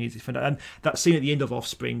Offspring, and that scene at the end of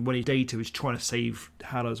Offspring when Data is trying to save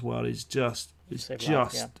Hal as well is just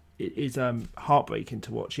it is heartbreaking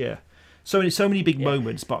to watch. So many big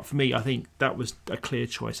moments, but for me, I think that was a clear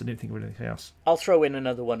choice. I didn't think of anything else. I'll throw in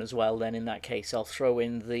another one as well. Then in that case, I'll throw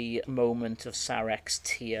in the moment of Sarek's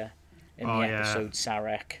tear in the episode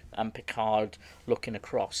Sarek and Picard looking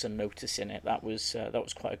across and noticing it. That was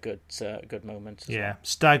quite a good moment. Yeah,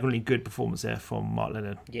 staggeringly good performance there from Mark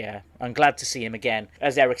Lenard. Yeah, I'm glad to see him again.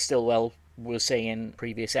 As Eric Stillwell was saying in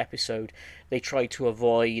previous episode, they tried to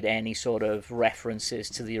avoid any sort of references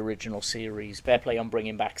to the original series. Fair play on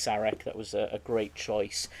bringing back Sarek. That was a great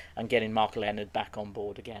choice, and getting Mark Lenard back on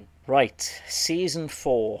board again. Right, season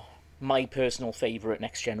 4. My personal favourite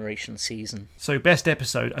Next Generation season. So best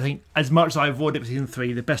episode, I think, as much as I avoided it for season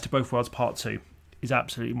 3, the Best of Both Worlds Part 2 is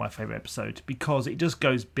absolutely my favourite episode, because it just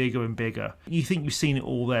goes bigger and bigger. You think you've seen it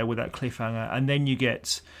all there with that cliffhanger, and then you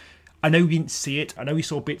get... I know we didn't see it. I know we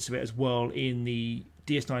saw bits of it as well in the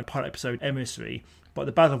DS9 pilot episode Emissary, but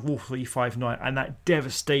the Battle of Wolf 359 and that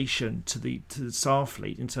devastation to the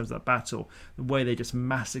Starfleet in terms of that battle, the way they just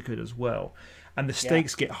massacred as well, and the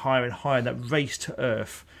stakes get higher and higher. That race to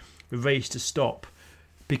Earth, the race to stop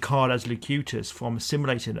Picard as Locutus from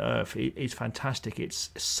simulating Earth is fantastic. It's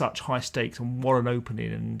such high stakes, and what an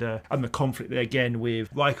opening, and the conflict there again with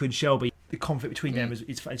Riker and Shelby. The conflict between them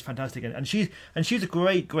is fantastic, and she's a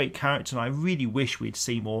great character, and I really wish we'd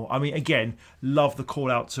see more. I mean, again, love the call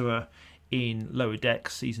out to her in Lower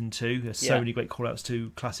Decks season 2. There's so many great call outs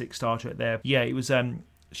to classic Star Trek there. Yeah, it was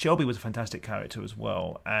Shelby was a fantastic character as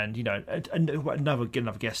well, and another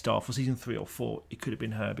guest star for season 3 or 4. It could have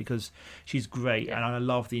been her, because she's great, and I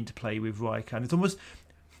love the interplay with Riker. And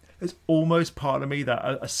it's almost part of me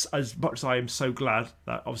that, as much as I am so glad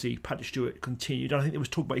that obviously Patrick Stewart continued, I think there was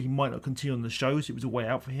talk about he might not continue on the shows. It was a way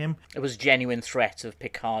out for him. It was a genuine threat of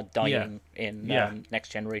Picard dying in Next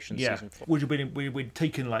Generation season 4. Would have been we'd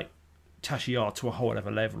taken like Tasha Yar to a whole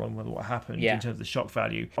other level on what happened in terms of the shock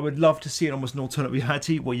value. I would love to see it almost an alternate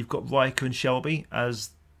reality where you've got Riker and Shelby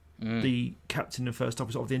as the captain and first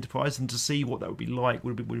officer of the Enterprise, and to see what that would be like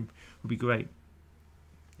would be great.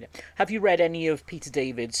 Yeah. Have you read any of Peter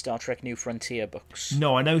David's Star Trek New Frontier books?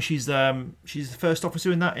 No, I know she's the first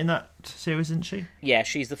officer in that series, isn't she? Yeah,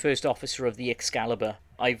 she's the first officer of the Excalibur.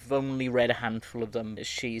 I've only read a handful of them.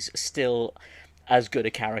 She's still as good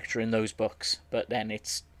a character in those books, but then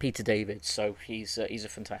it's Peter David, so he's a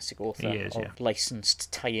fantastic author of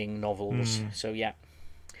licensed tying novels. So yeah.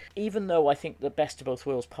 Even though I think the Best of Both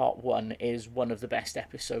Worlds Part 1 is one of the best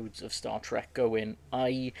episodes of Star Trek going,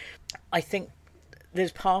 I think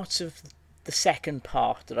there's parts of the second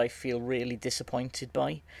part that I feel really disappointed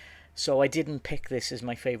by. So I didn't pick this as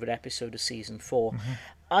my favourite episode of season 4.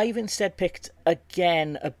 I've instead picked,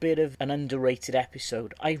 again, a bit of an underrated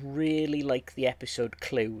episode. I really like the episode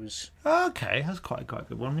Clues. Okay, that's quite a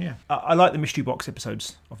good one, yeah. I like the Mystery Box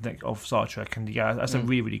episodes of Star Trek, and yeah, that's a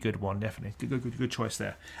really, really good one, definitely. Good choice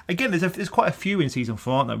there. Again, there's quite a few in season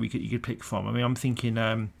 4, aren't there, you could pick from? I mean, I'm thinking,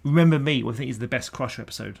 Remember Me, I think is the best Crusher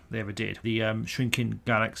episode they ever did. The Shrinking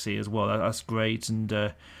Galaxy as well, that's great,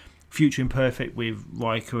 and... Future Imperfect with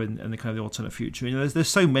Riker and the kind of the alternate future. There's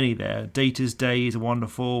so many there. Data's Day is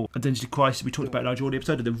wonderful. Identity Crisis, we talked about in our Geordie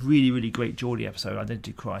episode, the really, really great Geordie episode,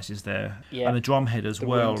 Identity Crisis there. Yeah. And the Drumhead as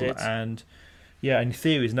well. Wounded. And In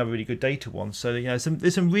Theory is another really good Data one. So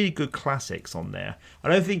there's some really good classics on there. I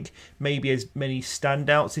don't think maybe as many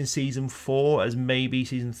standouts in season 4 as maybe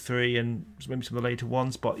season 3 and maybe some of the later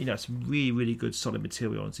ones, but some really, really good solid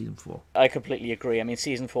material in season 4. I completely agree. I mean,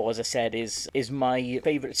 season 4, as I said, is my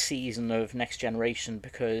favourite season of Next Generation,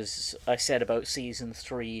 because I said about season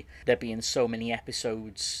 3 there being so many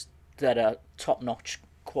episodes that are top-notch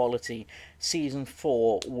quality. Season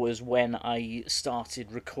 4 was when I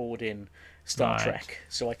started recording Star Trek,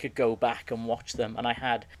 so I could go back and watch them, and I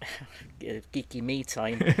had geeky me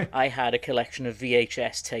time. I had a collection of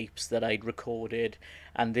VHS tapes that I'd recorded,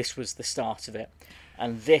 and this was the start of it.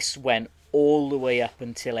 And this went all the way up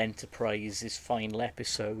until Enterprise's final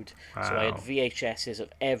episode. Wow. So I had VHSs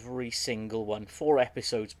of every single one, 4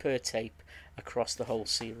 episodes per tape across the whole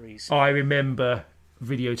series. I remember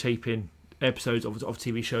videotaping episodes of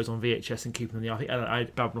TV shows on VHS and keeping them. I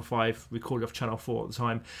had Babylon 5 recorded off Channel 4 at the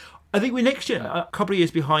time. I think with Next Gen, a couple of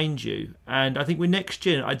years behind you, and I think with Next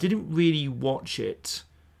Gen, I didn't really watch it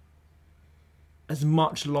as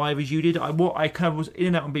much live as you did. I kind of was in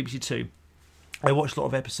and out on BBC Two. I watched a lot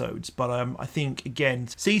of episodes, but I think, again,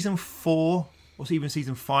 season 4 or even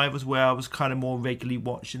season 5 as well. I was kind of more regularly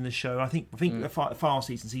watching the show. I think the final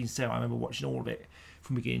season 7, I remember watching all of it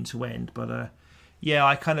from beginning to end. But yeah,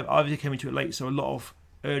 I obviously came into it late, so a lot of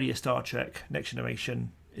earlier Star Trek, Next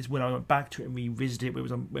Generation, is when I went back to it and revisited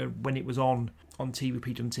it. When it was on TV,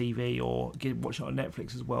 repeated on TV, or watched it on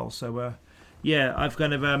Netflix as well. So yeah, I've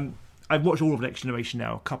I've watched all of Next Generation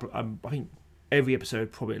now. I think every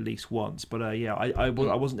episode probably at least once. But yeah, I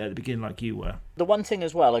wasn't there at the beginning like you were. The one thing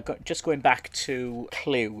as well, just going back to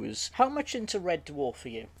Clues, how much into Red Dwarf are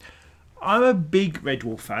you? I'm a big Red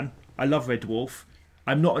Dwarf fan. I love Red Dwarf.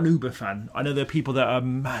 I'm not an Uber fan. I know there are people that are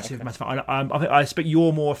massive fan. I expect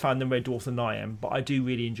you're more a fan than Red Dwarf than I am, but I do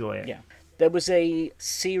really enjoy it. Yeah. There was a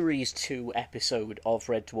Series 2 episode of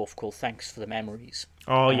Red Dwarf called Thanks for the Memories.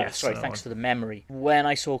 Oh, yes. Thanks for the Memory. When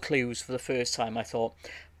I saw Clues for the first time, I thought,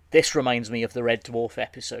 this reminds me of the Red Dwarf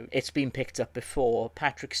episode. It's been picked up before.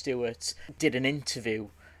 Patrick Stewart did an interview,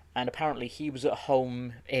 and apparently he was at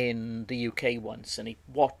home in the UK once, and he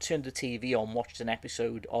turned the TV on, watched an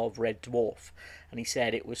episode of Red Dwarf, and he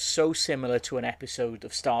said it was so similar to an episode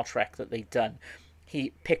of Star Trek that they'd done.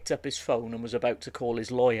 He picked up his phone and was about to call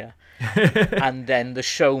his lawyer, and then the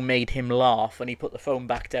show made him laugh, and he put the phone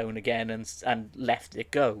back down again and left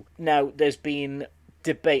it go. Now, there's been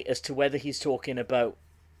debate as to whether he's talking about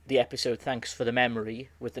the episode Thanks for the Memory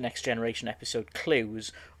with the Next Generation episode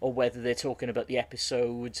Clues, or whether they're talking about the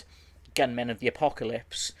episode Gunmen of the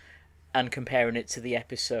Apocalypse and comparing it to the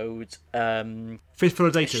episode Fistful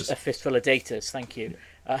of Datas. A Fistful of Datas, thank you.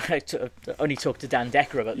 I only talked to Dan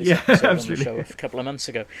Decker about this episode absolutely. On the show a couple of months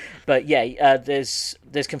ago. But yeah, there's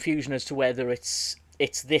confusion as to whether it's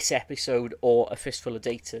this episode or A Fistful of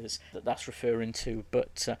Datas that's referring to.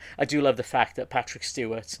 But I do love the fact that Patrick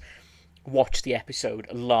Stewart watched the episode,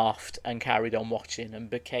 laughed, and carried on watching, and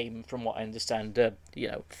became, from what I understand, a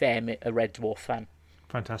Red Dwarf fan.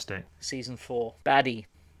 Fantastic. Season 4, baddie.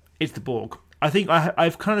 It's the Borg. I think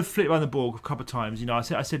I've kind of flipped around the Borg a couple of times. You know, I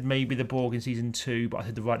said maybe the Borg in season 2, but I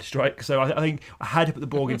said the right to strike. So I think I had to put the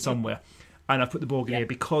Borg in somewhere, and I put the Borg in here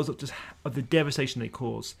because of the devastation they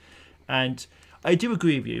cause. And I do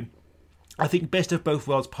agree with you. I think Best of Both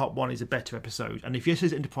Worlds Part 1 is a better episode. And if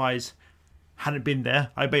Yesterday's Enterprise hadn't been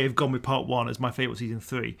there, I may have gone with Part 1 as my favourite season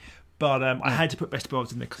 3. But I had to put Best of Both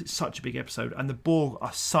Worlds in there because it's such a big episode. And the Borg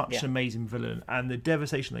are such an amazing villain. And the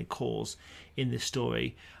devastation they cause in this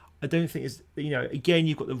story, I don't think it's, again,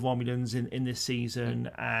 you've got the Romulans in this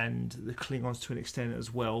season and the Klingons to an extent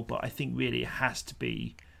as well. But I think really it has to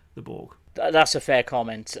be the Borg. That's a fair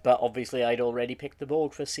comment, but obviously I'd already picked the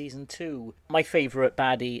Borg for Season 2. My favourite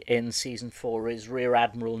baddie in Season 4 is Rear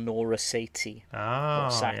Admiral Nora Sati,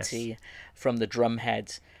 from the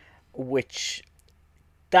Drumhead, which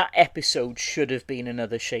that episode should have been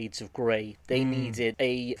another Shades of Grey. They needed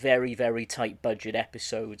a very, very tight budget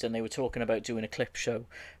episode, and they were talking about doing a clip show,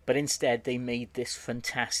 but instead they made this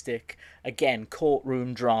fantastic, again,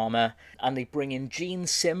 courtroom drama, and they bring in Gene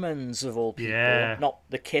Simmons, of all people, not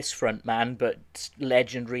the Kiss frontman, but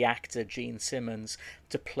legendary actor Gene Simmons,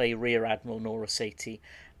 to play Rear Admiral Nora Sati,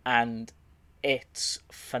 and it's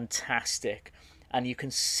fantastic. And you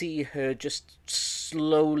can see her just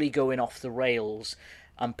slowly going off the rails,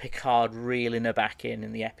 and Picard reeling her back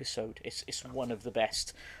in the episode. It's one of the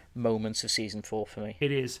best moments of Season 4 for me.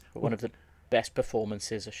 It is. One of the best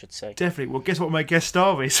performances, I should say. Definitely. Well, guess what my guest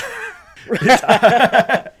star is? What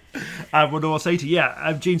do I say to you?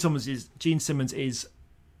 Yeah, Gene Simmons is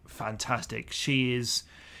fantastic. She is...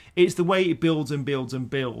 It's the way it builds and builds and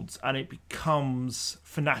builds, and it becomes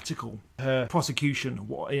fanatical. Her prosecution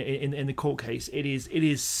in the court case, it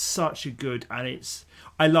is such a good, and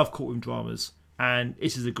I love courtroom dramas, and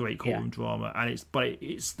this is a great courtroom drama, and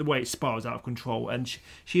it's the way it spirals out of control, and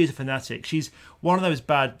she is a fanatic. She's one of those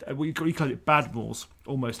we call it badmirals,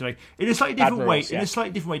 almost, like in a slightly different way. In a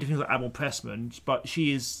slightly different way to things like Admiral Pressman, but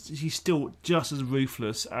she's still just as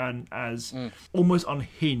ruthless and as almost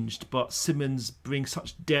unhinged. But Simmons brings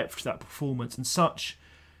such depth to that performance and such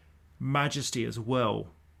majesty as well.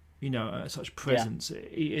 Such presence.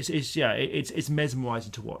 It's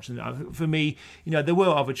mesmerising to watch. And for me, there were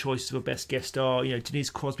other choices for best guest star.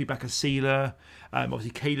 Denise Crosby back as Seela,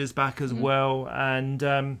 obviously Kayla's back as well, and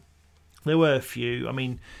there were a few.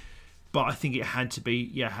 But I think it had to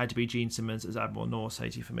be Gene Simmons as Admiral Nora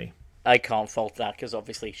Sati for me. I can't fault that because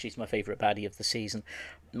obviously she's my favourite baddie of the season.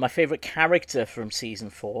 My favourite character from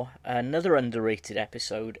Season 4, another underrated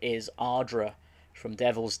episode, is Ardra from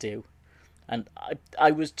Devil's Due. And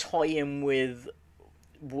I was toying with,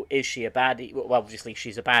 is she a baddie? Well, obviously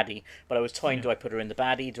she's a baddie, but I was toying, do I put her in the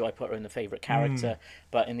baddie? Do I put her in the favourite character?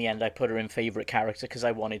 But in the end, I put her in favourite character because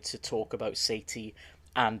I wanted to talk about Sati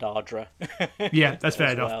and Ardra. Yeah, that's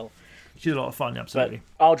fair enough. Well. She's a lot of fun, absolutely.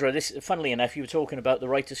 But Audra, funnily enough, you were talking about the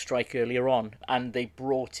writer's strike earlier on, and they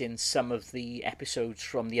brought in some of the episodes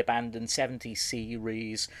from the abandoned 70s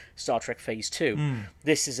series, Star Trek Phase 2.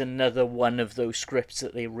 This is another one of those scripts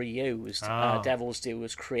that they reused. Devil's Due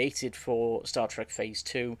was created for Star Trek Phase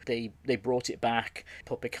 2. They brought it back,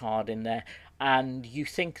 put Picard in there. And you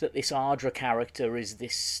think that this Audra character is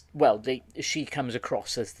this... Well, she comes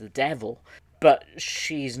across as the devil, but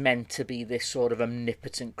she's meant to be this sort of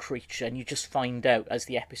omnipotent creature. And you just find out as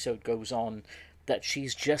the episode goes on that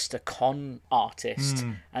she's just a con artist,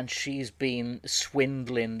 and she's been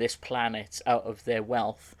swindling this planet out of their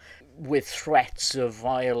wealth with threats of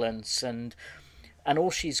violence, and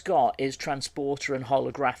all she's got is transporter and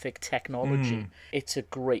holographic technology. It's a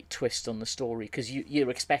great twist on the story, because you're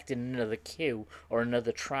expecting another Q or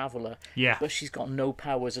another Traveller, but she's got no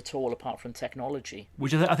powers at all apart from technology.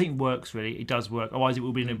 Which I think works, really. It does work. Otherwise it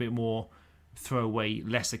will be in a bit more throwaway,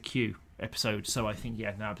 lesser Q episode. So I think,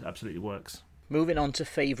 absolutely works. Moving on to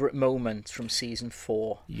favourite moment from Season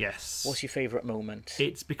 4. Yes. What's your favourite moment?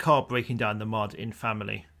 It's Picard breaking down the mud in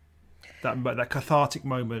Family. That cathartic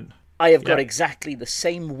moment. I have got exactly the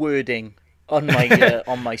same wording on my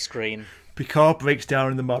on my screen. Picard breaks down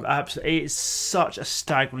in the mud. Absolutely, it's such a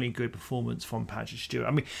staggeringly good performance from Patrick Stewart.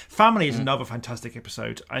 I mean, Family is another fantastic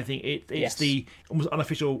episode. I think it's the almost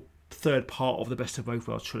unofficial third part of the Best of Both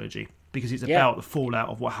Worlds trilogy, because it's about the fallout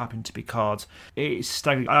of what happened to Picard. It's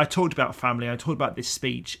staggering. I talked about Family. I talked about this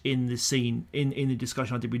speech in the scene in the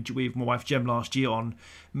discussion I did with my wife Jem last year on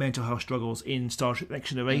mental health struggles in Star Trek Next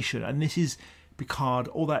Generation, and this is Picard,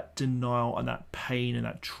 all that denial and that pain and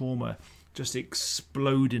that trauma just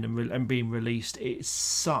exploding and being released. It's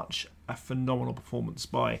such a phenomenal performance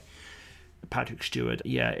by Patrick Stewart.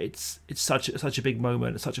 It's such a big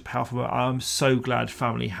moment, such a powerful moment. I'm so glad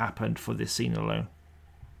Family happened for this scene alone.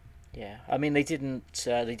 Yeah, I mean they didn't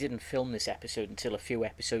film this episode until a few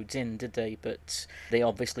episodes in, did they? But they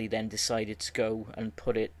obviously then decided to go and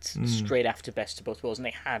put it straight after Best of Both Worlds, and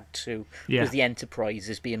they had to, because the Enterprise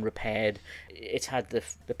is being repaired. It had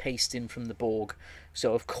the paste in from the Borg,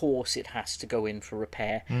 so of course it has to go in for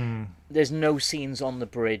repair. There's no scenes on the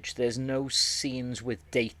bridge. There's no scenes with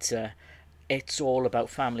Data. It's all about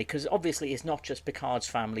family, because obviously it's not just Picard's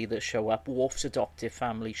family that show up. Worf's adoptive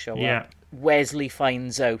family show up. Wesley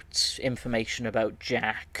finds out information about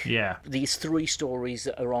Jack. These 3 stories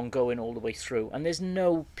that are ongoing all the way through, and there's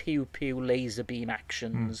no pew-pew laser beam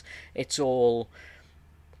actions. It's all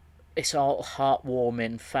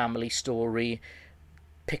heartwarming family story.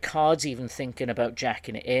 Picard's even thinking about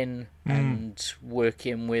jacking it in and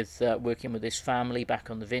working with his family back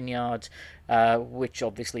on the Vineyard, which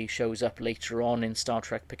obviously shows up later on in Star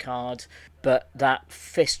Trek Picard. But that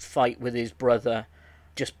fist fight with his brother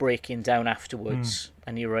just breaking down afterwards,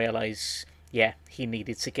 and you realise, he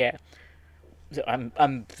needed to get...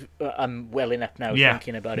 I'm welling up now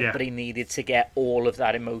thinking about it, but he needed to get all of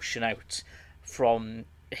that emotion out from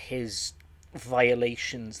his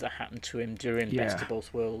violations that happened to him during Best of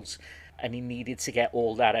Both Worlds, and he needed to get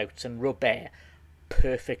all that out, and Robert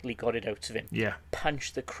perfectly got it out of him.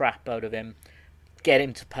 Punched the crap out of him, get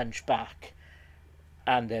him to punch back,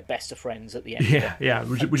 and they're best of friends at the end.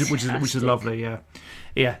 Which is lovely.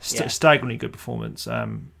 Staggeringly good performance.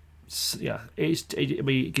 It gives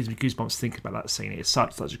me goosebumps thinking about that scene. It's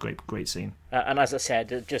such a great scene. And as I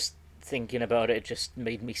said, just thinking about it just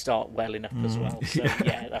made me start welling up as well. So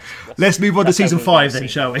that's let's move on to season 5 then,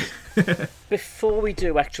 shall we? Before we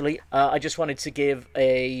do, actually, I just wanted to give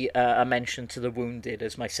a mention to The Wounded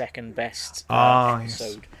as my second best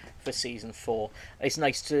episode for season 4. It's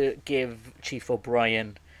nice to give Chief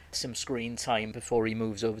O'Brien some screen time before he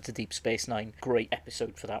moves over to Deep Space Nine. Great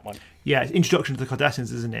episode for that one. Yeah, it's introduction to the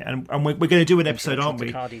Cardassians, isn't it? And we're going to do an episode, aren't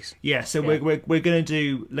we? We're going to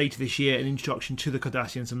do later this year an introduction to the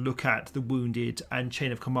Cardassians and look at the Wounded and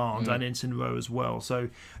Chain of Command and Ensign Ro as well. So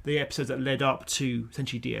the episodes that led up to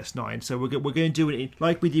essentially DS9. So we're going to do it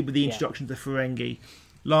like we did with the introduction to the Ferengi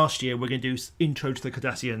last year. We're going to do intro to the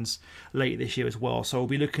Cardassians later this year as well. So we'll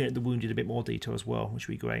be looking at the Wounded in a bit more detail as well, which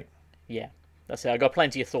will be great. Yeah. That's it. I got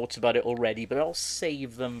plenty of thoughts about it already, but I'll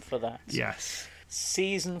save them for that. Yes.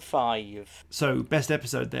 Season 5. So, best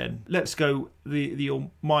episode then. Let's go the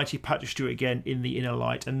almighty Patrick Stewart again in The Inner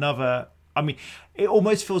Light. Another... I mean, it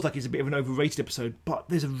almost feels like it's a bit of an overrated episode, but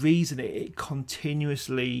there's a reason it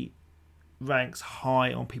continuously ranks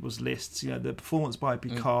high on people's lists. You know, the performance by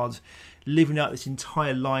Picard, living out this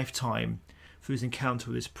entire lifetime through his encounter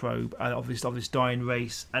with this probe and of this dying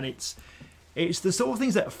race, and it's the sort of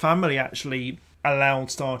things that Family actually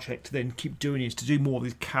allowed Star Trek to then keep doing, is to do more of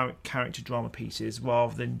these character drama pieces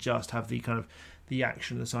rather than just have the kind of the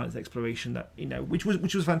action, the science exploration, that which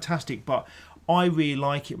was fantastic. But I really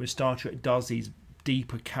like it when Star Trek does these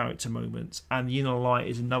deeper character moments, and The Inner Light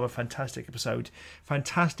is another fantastic episode.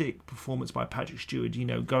 Fantastic performance by Patrick Stewart,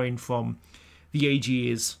 going from the age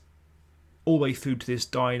he is all the way through to this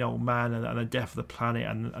dying old man and the death of the planet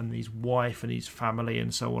and his wife and his family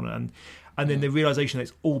and so on, and then the realization that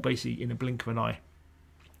it's all basically in a blink of an eye.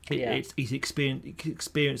 He's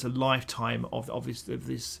experienced a lifetime of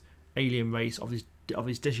this alien race, of this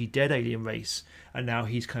actually dead alien race, and now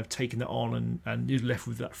he's kind of taken it on and he's left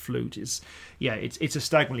with that flute. It's a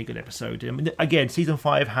staggeringly good episode. I mean, again, season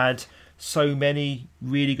 5 had so many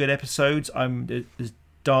really good episodes. There's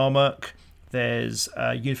Darmok, there's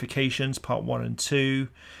Unifications Part 1 and 2,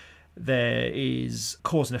 there is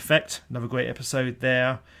Cause and Effect, another great episode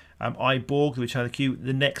there. I, Borg, The Return of the Q,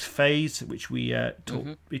 The Next Phase, which we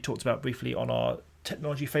talked about briefly on our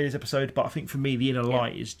technology failures episode, but I think for me The Inner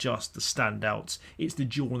Light is just the standout. It's the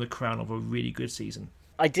jewel in the crown of a really good season.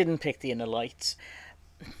 I didn't pick The Inner Light.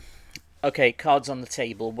 Okay, cards on the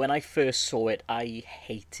table. When I first saw it, I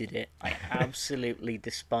hated it. I absolutely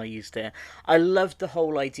despised it. I loved the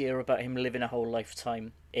whole idea about him living a whole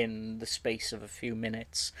lifetime in the space of a few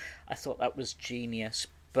minutes. I thought that was genius,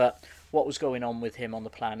 but what was going on with him on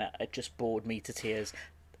the planet, it just bored me to tears.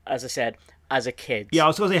 As I said, as a kid. Yeah, I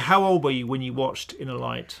was going to say, how old were you when you watched Inner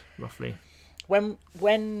Light, roughly? When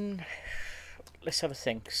let's have a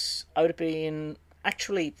think. I would have been...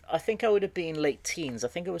 Actually, I think I would have been late teens. I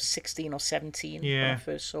think I was 16 or 17 when I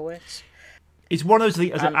first saw it. It's one of those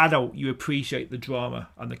things, as an adult, you appreciate the drama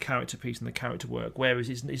and the character piece and the character work, whereas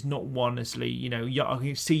it's not one necessarily, I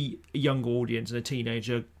can see a young audience and a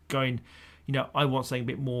teenager going, I want something a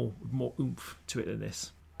bit more oomph to it than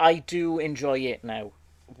this. I do enjoy it now.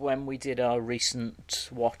 When we did our recent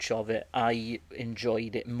watch of it, I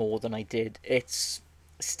enjoyed it more than I did. It's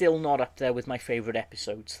still not up there with my favourite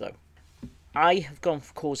episodes, though. I have gone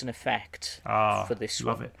for Cause and Effect for this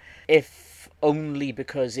one. Love it. If only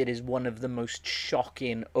because it is one of the most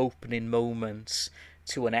shocking opening moments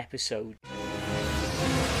to an episode.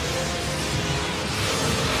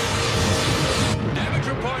 Damage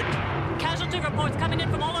report! Casualty reports coming in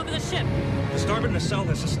from all over the ship. The starboard nacelle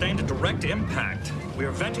has sustained a direct impact. We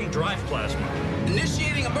are venting drive plasma.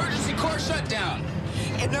 Initiating emergency core shutdown.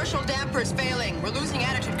 Inertial damper is failing. We're losing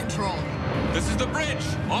attitude control. This is the bridge.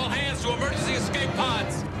 All hands to emergency escape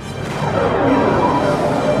pods.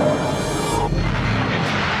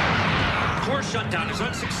 Core shutdown is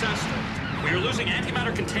unsuccessful. We are losing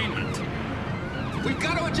antimatter containment. We've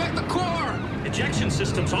got to eject the core. Ejection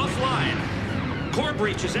systems offline. Core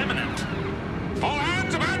breach is imminent. All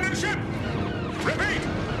hands abandon ship. Repeat.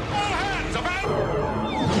 All hands abandon.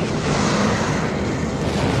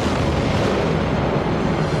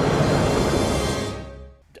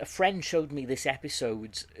 A friend showed me this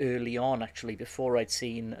episode early on, actually, before I'd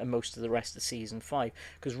seen most of the rest of season 5,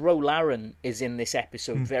 because Ro Laren is in this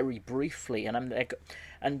episode very briefly, and I'm like,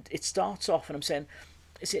 and it starts off, and I'm saying,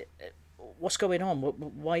 what's going on?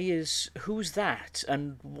 Who's that?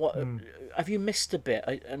 And what have you missed a bit?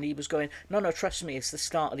 And he was going, no, trust me, it's the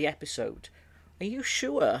start of the episode. Are you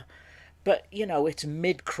sure? But it's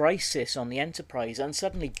mid-crisis on the Enterprise, and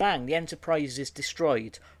suddenly, bang, the Enterprise is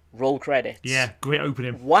destroyed. Roll credits. Yeah, great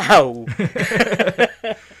opening. Wow!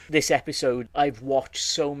 This episode I've watched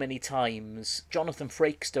so many times. Jonathan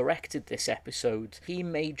Frakes directed this episode. He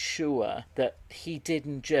made sure that he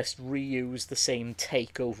didn't just reuse the same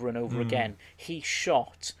take over and over again. He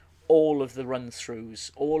shot all of the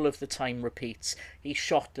run-throughs, all of the time repeats. He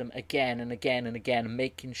shot them again and again and again,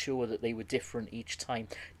 making sure that they were different each time,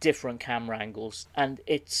 different camera angles. And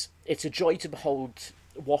it's a joy to behold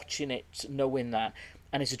watching it, knowing that.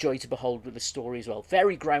 And it's a joy to behold with the story as well.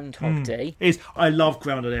 Very Groundhog Day. I love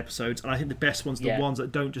grounded episodes, and I think the best ones are the ones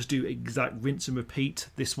that don't just do exact rinse and repeat.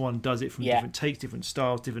 This one does it from different takes, different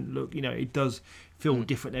styles, different look. It does feel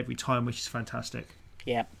different every time, which is fantastic.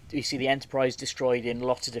 Yeah, you see the Enterprise destroyed in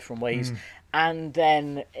lots of different ways. And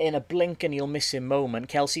then, in a blink and you'll miss him moment,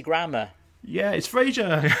 Kelsey Grammer. Yeah, it's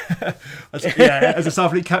Frasier. As a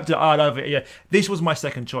Starfleet captain, I love it. Yeah, this was my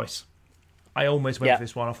second choice. I almost went for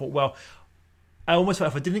this one. I thought, well, I almost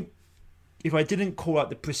felt if I didn't call out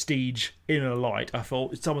the Prestige Inner Light, I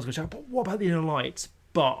thought someone's going to shout, but what about the Inner Light?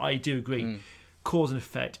 But I do agree. Cause and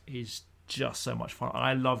Effect is just so much fun.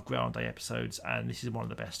 I love Ground Day episodes, and this is one of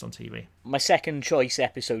the best on TV. My second choice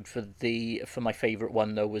episode for my favourite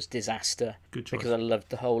one, though, was Disaster. Good choice. Because I loved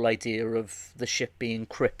the whole idea of the ship being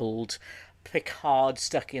crippled Picard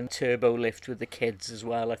stuck in turbo lift with the kids as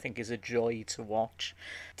well, I think is a joy to watch.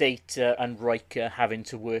 Data and Riker having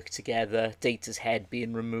to work together, Data's head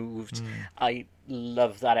being removed. I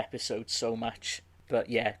love that episode so much. But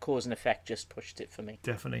yeah, cause and effect just pushed it for me.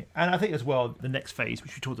 Definitely. And I think as well, the next phase,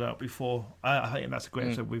 which we talked about before, I think that's a great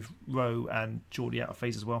episode with Ro and Geordi out of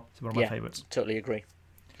phase as well. It's one of my favourites. Totally agree.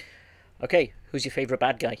 Okay, who's your favourite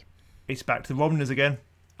bad guy? It's back to the Romulans again.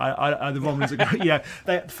 The Romulans are great. Yeah,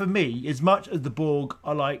 for me, as much as the Borg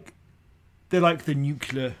are they're like the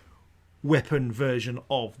nuclear weapon version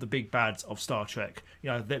of the big bads of Star Trek.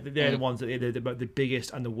 You know, they're the ones that they're the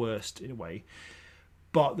biggest and the worst in a way.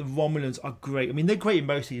 But the Romulans are great. I mean, they're great in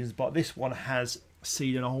most seasons, but this one has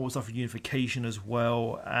seen a whole stuff of unification as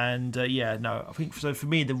well. And I think so. For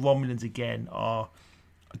me, the Romulans again are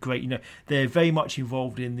great. You know, they're very much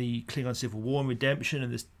involved in the Klingon Civil War and Redemption,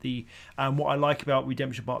 and what I like about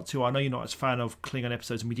Redemption Part 2. I know you're not as a fan of Klingon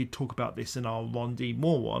episodes, and we did talk about this in our Ron D.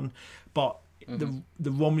 Moore one, but the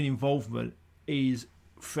Romulan involvement is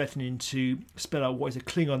threatening to spell out what is a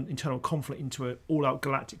Klingon internal conflict into an all-out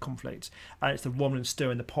galactic conflict, and it's the Romulans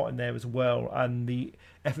stirring the pot in there as well, and the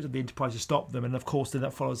efforts of the Enterprise to stop them, and of course then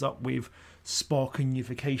that follows up with Spock and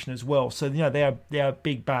unification as well. So they are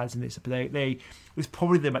big bads in this, but it's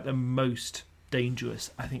probably them at the most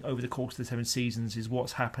dangerous. I think over the course of the 7 seasons is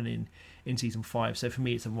what's happening in season 5. So for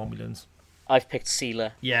me, it's the Romulans. I've picked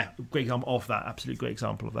Sela. Yeah, great example of that. Absolutely great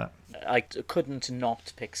example of that. I couldn't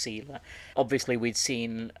not pick Sela. Obviously, we'd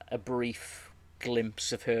seen a brief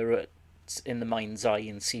glimpse of her in the Mind's Eye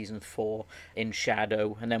in season 4 in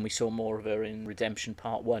Shadow, and then we saw more of her in Redemption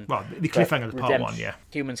Part 1. Well, the cliffhanger of Part 1, yeah.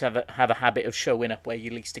 Humans have a habit of showing up where you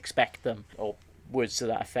least expect them, or words to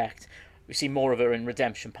that effect. We see more of her in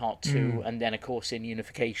Redemption Part 2, and then, of course, in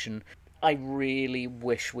Unification. I really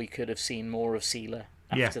wish we could have seen more of Sela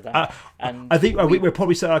after that. And I think we're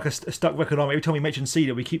probably set like a stuck record on. Every time we mention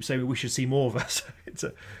Sela, we keep saying we should see more of us.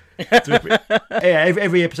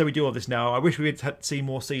 Every episode we do all this now, I wish we had seen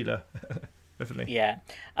more Sela. Definitely. Yeah,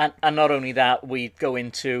 and not only that, we go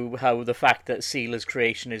into how the fact that Sela's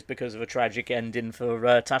creation is because of a tragic ending for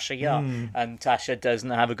Tasha Yar, and Tasha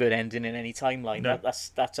doesn't have a good ending in any timeline. No.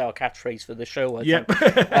 That's our catchphrase for the show, I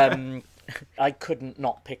think. I couldn't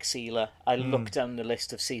not pick Sela. I looked down the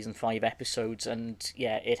list of season 5 episodes, and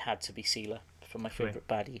it had to be Sela for my favourite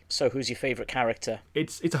baddie. So who's your favourite character?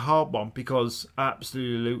 It's a hard one because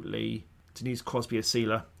absolutely Denise Crosby as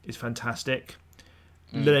Sela is fantastic.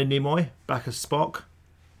 Leonard Nimoy back as Spock.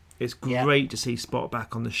 It's great to see Spock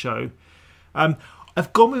back on the show.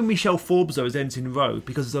 I've gone with Michelle Forbes though as Ensign Ro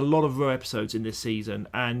because there's a lot of Ro episodes in this season,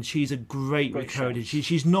 and she's a great recurring.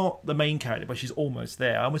 She's not the main character, but she's almost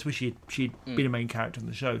there. I almost wish she'd been a main character on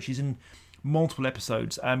the show. She's in multiple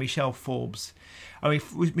episodes. Michelle Forbes. I mean,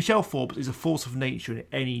 Michelle Forbes is a force of nature in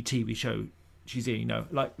any TV show she's in. You know,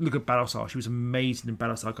 like look at Battlestar. She was amazing in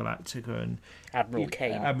Battlestar Galactica and Admiral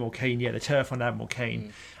Kane. Admiral Kane, the terrifying Admiral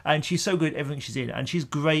Kane, and she's so good at everything she's in, and she's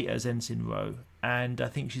great as Ensign Ro. And I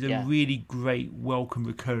think she's a really great, welcome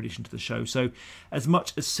recurring addition to the show. So, as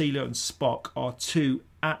much as Sela and Spock are two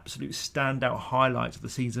absolute standout highlights of the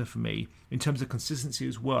season for me, in terms of consistency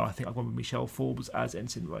as well, I think I've gone with Michelle Forbes as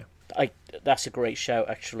Ensign Ro. That's a great shout,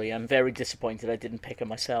 actually. I'm very disappointed I didn't pick her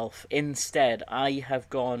myself. Instead, I have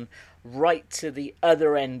gone right to the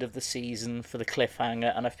other end of the season for the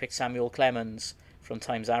cliffhanger, and I've picked Samuel Clemens from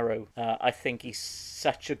Times Arrow. I think he's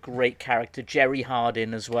such a great character. Jerry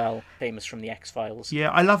Hardin as well, famous from the X-Files. Yeah,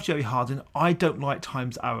 I love Jerry Hardin. I don't like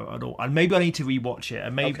Times Arrow at all, and maybe I need to rewatch it,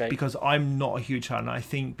 and maybe because I'm not a huge fan. I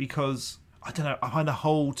think because I don't know, I find the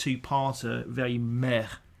whole 2-parter very meh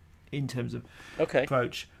in terms of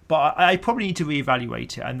approach. But I probably need to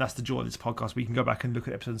reevaluate it, and that's the joy of this podcast. We can go back and look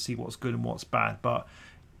at episodes and see what's good and what's bad. But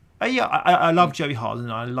I love Jerry Hardin,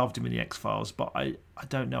 and I loved him in the X-Files. But I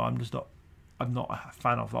don't know. I'm not a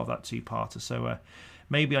fan of that 2-parter. So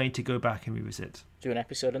maybe I need to go back and revisit. Do an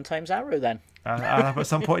episode on Times Arrow then. I'll have at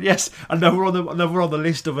some point. Yes, another on the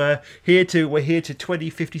list of we're here to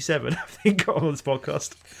 2057. I think on this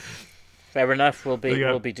podcast. Fair enough. We'll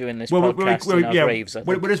be doing this podcast in our graves. I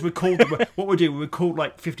think. What we'll do, we'll record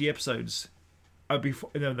like 50 episodes. Before,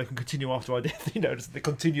 they can continue after I did. Just the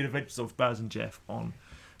continued adventures of Baz and Jeff on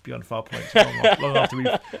Beyond Farpoint long after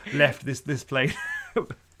we've left this plane.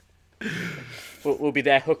 We'll be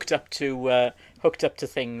there hooked up to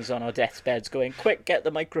things on our deathbeds, going, "Quick, get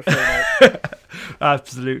the microphone out."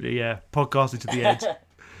 Absolutely, yeah. Podcasting to the end,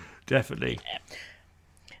 definitely. Yeah.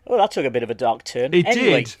 Well, that took a bit of a dark turn. It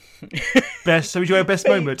did. So we do our best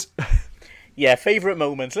moment. Yeah, favourite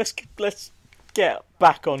moments. Let's get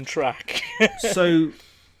back on track. So,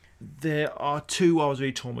 There are two I was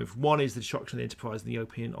really torn with. One is the destruction of the Enterprise and the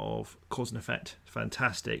opening of Cause and Effect.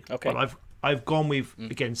 Fantastic. Okay. But I've gone with,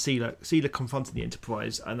 again, Sela confronting the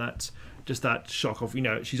Enterprise, and that shock of,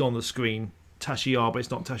 she's on the screen, Tasha Yar, but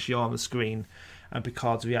it's not Tasha Yar on the screen, and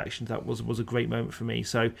Picard's reaction to that was a great moment for me.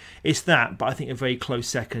 So it's that, but I think a very close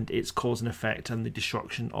second, it's Cause and Effect and the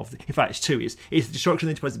destruction of in fact, it's two. It's the destruction of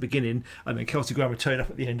the Enterprise at the beginning, and then Kelsey Grammer turning up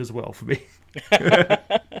at the end as well for me.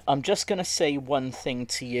 I'm just going to say one thing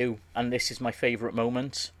to you, and this is my favourite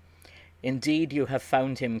moment. Indeed, you have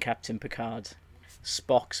found him, Captain Picard.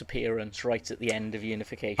 Spock's appearance right at the end of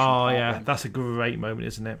Unification. Oh, yeah, that's a great moment,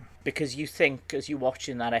 isn't it? Because you think, as you're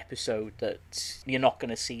watching that episode, that you're not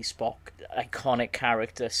going to see Spock, iconic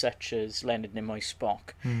character such as Leonard Nimoy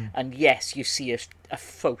Spock. And yes, you see a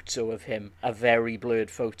photo of him, a very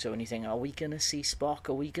blurred photo, and you think, are we going to see Spock?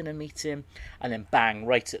 Are we going to meet him? And then bang,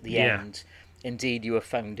 right at the end, indeed, you have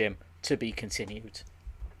found him, to be continued.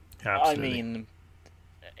 Absolutely. I mean,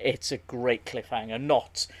 it's a great cliffhanger.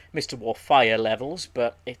 Not Mr. Warfire levels,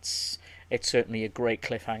 but it's certainly a great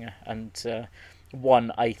cliffhanger, and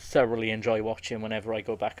one I thoroughly enjoy watching whenever I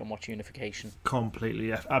go back and watch Unification. Completely,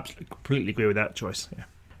 yeah, absolutely, completely agree with that choice. Yeah.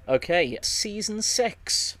 Okay, season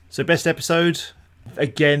 6. So best episode.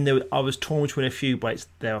 Again, I was torn between a few, but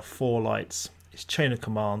there are 4 lights. It's Chain of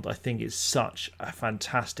Command. I think it's such a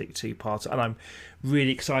fantastic 2-parter, and I'm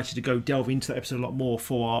really excited to go delve into that episode a lot more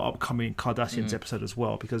for our upcoming Cardassians episode as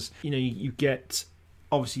well, because you get,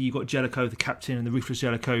 obviously you've got Jellicoe, the captain, and the ruthless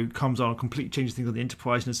Jellicoe comes on and completely changes things on the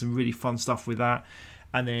Enterprise, and there's some really fun stuff with that.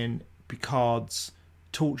 And then Picard's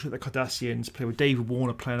torture at the Cardassians, play with David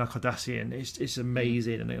Warner playing a Cardassian. It's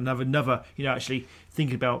amazing. And another actually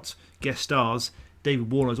thinking about guest stars,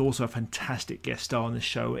 David Warner is also a fantastic guest star on this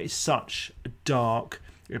show. It's such a dark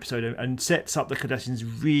episode and sets up the Cardassians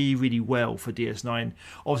really, really well for DS9.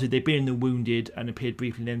 Obviously, they've been in The Wounded and appeared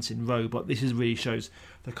briefly in Ensign Row, but this really shows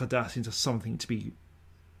the Cardassians are something to be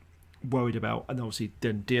worried about, and obviously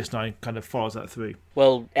then DS9 kind of follows that through.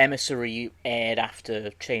 Well, Emissary aired after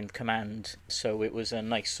Chain of Command, so it was a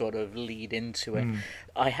nice sort of lead into it.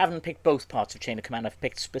 I haven't picked both parts of Chain of Command. I've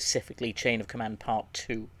picked specifically Chain of Command Part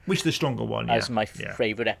 2. Which is the stronger one, as my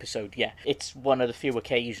favourite episode, It's one of the few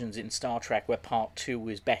occasions in Star Trek where Part 2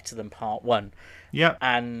 is better than Part 1. Yeah.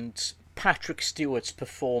 And Patrick Stewart's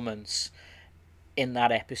performance in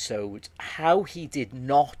that episode, how he did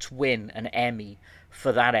not win an Emmy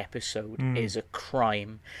for that episode is a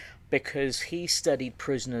crime, because he studied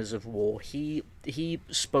prisoners of war. He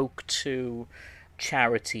spoke to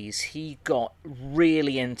charities. He got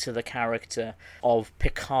really into the character of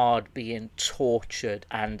Picard being tortured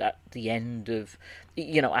and at the end of,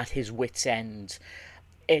 at his wit's end.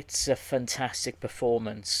 It's a fantastic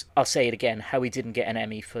performance. I'll say it again, how he didn't get an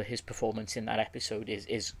Emmy for his performance in that episode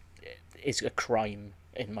is a crime,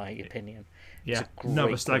 in my opinion. Yeah, it's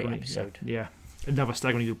a great episode. Yeah. Another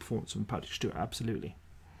staggeringly good performance from Patrick Stewart, absolutely.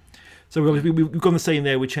 So we've gone the same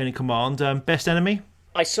there with Chain of Command. Best enemy?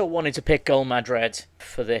 I so wanted to pick Gul Madred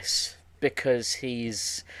for this, because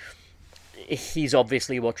he's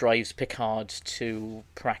obviously what drives Picard to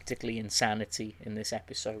practically insanity in this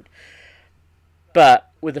episode. But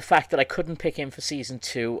with the fact that I couldn't pick him for season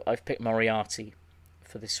 2, I've picked Moriarty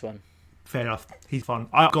for this one. Fair enough. He's fun.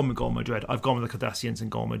 I've gone with Gul Madred. I've gone with the Cardassians and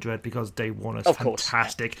Gul Madred because Dave Warner's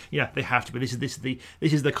fantastic. Yeah, they have to be. This is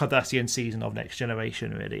the Cardassian season of Next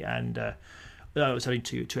Generation, really. And it's only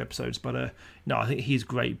two episodes, but no, I think he's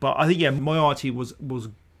great. But I think Moriarty was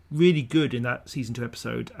really good in that season 2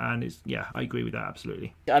 episode, and I agree with that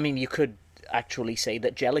absolutely. I mean, you could actually say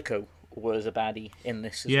that Jellicoe was a baddie in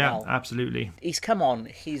this as well. Yeah, absolutely. He's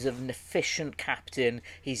an efficient captain.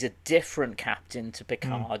 He's a different captain to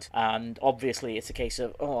Picard. And obviously it's a case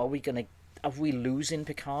of, are we losing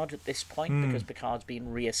Picard at this point because Picard's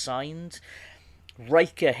been reassigned?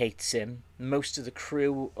 Riker hates him. Most of the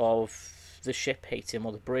crew of the ship hate him,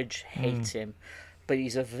 or the bridge hate him. But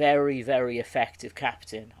he's a very, very effective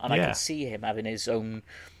captain. And I can see him having his own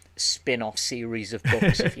spin-off series of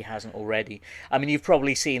books if he hasn't already. I mean, you've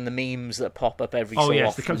probably seen the memes that pop up every so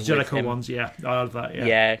often. The Captain Jellicoe ones, I love that,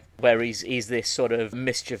 Yeah, where he's this sort of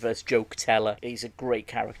mischievous joke teller. He's a great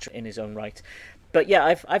character in his own right. But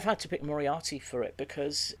I've had to pick Moriarty for it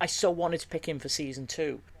because I so wanted to pick him for season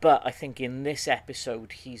 2. But I think in this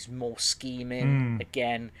episode he's more scheming.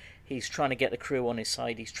 Again, he's trying to get the crew on his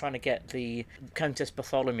side. He's trying to get the Countess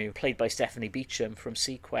Bartholomew, played by Stephanie Beacham from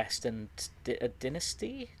Sequest and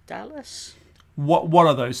Dynasty Dallas. One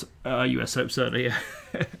of those US soaps, certainly.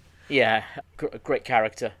 Yeah, great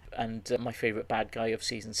character, and my favourite bad guy of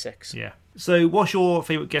season 6. Yeah. So what's your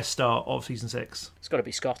favourite guest star of season 6? It's got to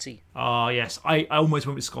be Scotty. Ah, yes. I almost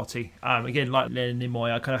went with Scotty. Again, like Leonard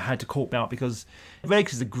Nimoy, I kind of had to call him out because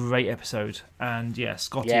Relics is a great episode, and yeah,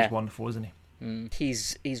 Scotty is wonderful, isn't he?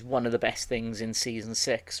 He's one of the best things in season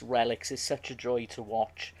 6. Relics is such a joy to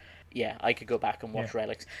watch. Yeah, I could go back and watch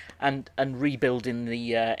Relics. And rebuilding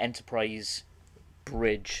the Enterprise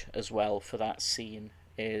bridge as well for that scene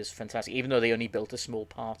is fantastic, even though they only built a small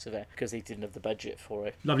part of it because they didn't have the budget for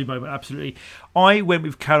it. Lovely moment, absolutely. I went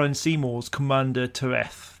with Carolyn Seymour's Commander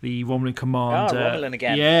Tereth, the Romulan commander. Romulan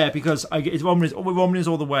again. Yeah, because it's Romulans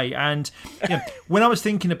all the way. And when I was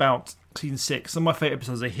thinking about season 6, some of my favourite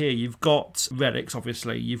episodes are here. You've got Relics,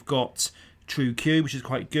 obviously. You've got True Q, which is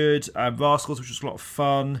quite good. Rascals, which was a lot of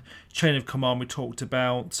fun. Chain of Command, we talked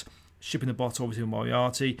about. Ship in the Bottle, obviously, with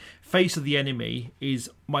Moriarty. Face of the Enemy is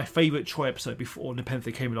my favourite Troy episode before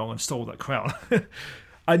Nepenthe came along and stole that crown. And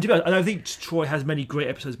I don't think Troy has many great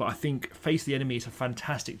episodes, but I think Face of the Enemy is a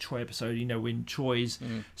fantastic Troy episode. You know, when Troy's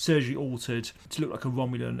surgery altered to look like a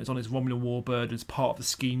Romulan, it's on his Romulan warbird as part of the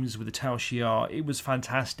schemes with the Tal Shiar. It was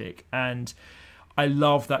fantastic, and I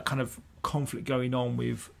love that kind of conflict going on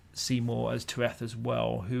with Seymour as Tereth as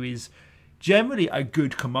well, who is generally a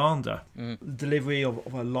good commander. The delivery of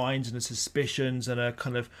her lines and her suspicions and her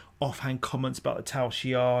kind of offhand comments about the Tal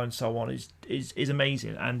Shiar and so on is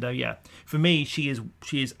amazing. And for me, she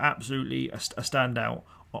is absolutely a standout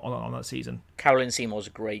on that season. Carolyn Seymour's a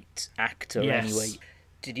great actor anyway.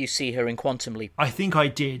 Did you see her in Quantum Leap? I think I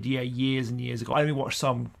did, years and years ago. I only watched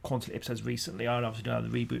some Quantum Leap episodes recently. I obviously know the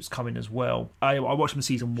reboot's coming as well. I watched them in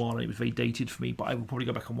season 1 and it was very dated for me, but I will probably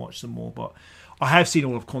go back and watch some more. But I have seen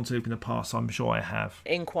all of Quantum Leap in the past, so I'm sure I have.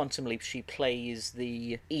 In Quantum Leap, she plays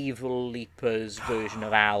the evil Leaper's version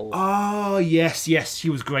of Al. Oh, yes,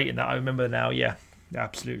 she was great in that. I remember now, yeah.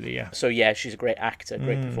 Absolutely, yeah. So, yeah, she's a great actor,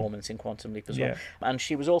 great performance in Quantum Leap as well. And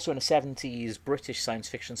she was also in a 70s British science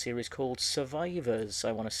fiction series called Survivors,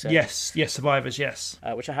 I want to say. Yes, Survivors, yes.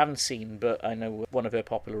 Which I haven't seen, but I know one of her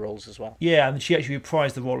popular roles as well. Yeah, and she actually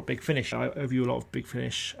reprised the role at Big Finish. I overview a lot of Big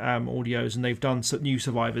Finish audios, and they've done some new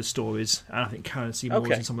Survivors stories, and I think Karen Seymour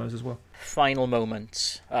was in some of those as well. Final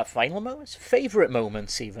moments? Favourite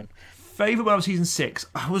moments, even? Favourite moment of season 6?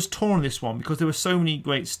 I was torn on this one because there was so many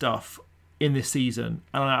great stuff in this season,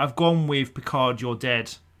 and I've gone with Picard, You're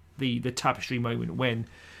Dead, the tapestry moment when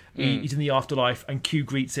he's in the afterlife and Q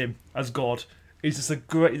greets him as God. It's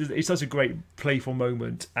such a great playful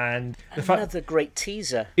moment, and another great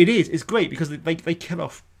teaser. It is. It's great because they kill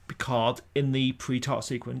off Picard in the pre-tart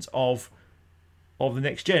sequence of the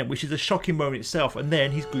Next Gen, which is a shocking moment itself, and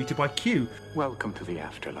then he's greeted by Q. Welcome to the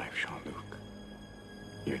afterlife, Jean-Luc.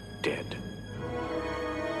 You're dead.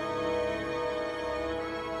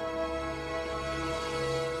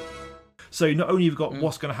 So not only have you got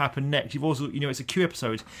what's going to happen next, you've also, it's a Q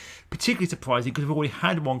episode. Particularly surprising because we've already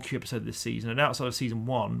had one Q episode this season, and outside of season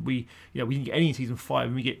 1, we didn't get any in season 5,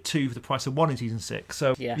 and we get 2 for the price of 1 in season 6.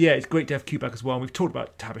 So it's great to have Q back as well. And we've talked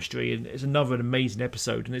about Tapestry, and it's another amazing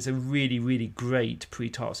episode, and it's a really, really great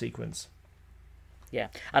pre-tart sequence. Yeah,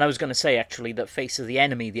 and I was going to say, actually, that Face of the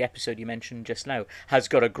Enemy, the episode you mentioned just now, has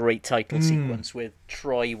got a great title sequence with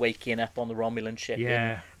Troy waking up on the Romulan ship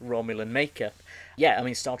in Romulan makeup. Yeah, I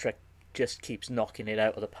mean, Star Trek just keeps knocking it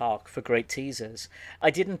out of the park for great teasers.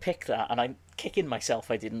 I didn't pick that, and I'm kicking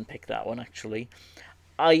myself I didn't pick that one, actually.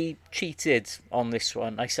 I cheated on this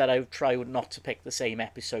one. I said I would try not to pick the same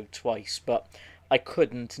episode twice, but I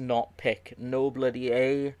couldn't not pick no bloody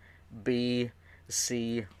A, B,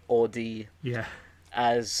 C, or D. Yeah.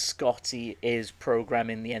 As Scotty is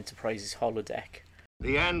programming the Enterprise's holodeck.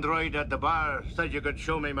 The android at the bar said you could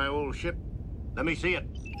show me my old ship. Let me see it.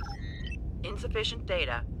 Insufficient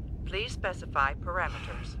data. Please specify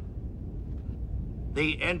parameters.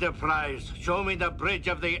 The Enterprise. Show me the bridge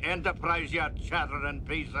of the Enterprise, you chattering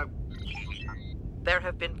piece of... There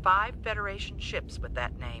have been 5 Federation ships with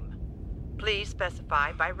that name. Please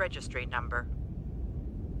specify by registry number.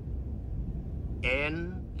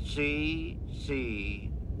 NCC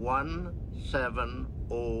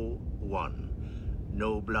 1701.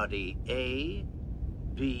 No bloody A,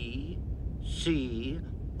 B, C,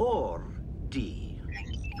 or D.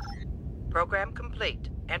 Program complete.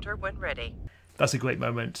 Enter when ready. That's a great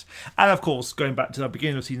moment. And of course, going back to the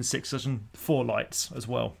beginning of season 6, season 4 Lights as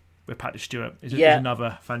well, with Patrick Stewart is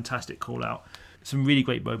another fantastic call out. Some really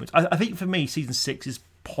great moments. I think for me, season 6 is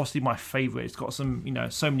possibly my favourite. It's got some,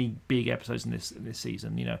 so many big episodes in this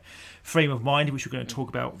season. Frame of Mind, which we're going to talk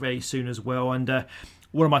about very soon as well. And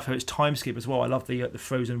One of my favourites, Time Skip, as well. I love the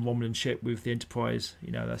frozen Romulan ship with the Enterprise.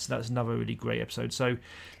 You know, that's another really great episode. So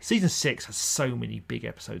season 6 has so many big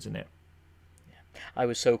episodes in it. I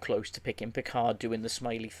was so close to picking Picard doing the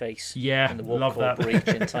smiley face. Yeah, in the love Warp that. Core breach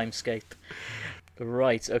in Timescape.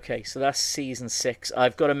 Right, okay, so that's season 6.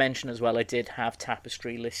 I've got to mention as well, I did have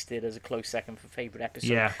Tapestry listed as a close second for favourite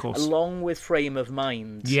episode. Yeah, of course. Along with Frame of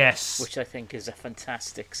Mind. Yes. Which I think is a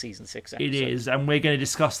fantastic season 6 episode. It is, and we're going to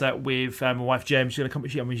discuss that with my wife Jem. She's going to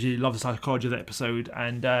come. She loves the psychology of that episode,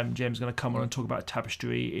 and Jem's going to come on and talk about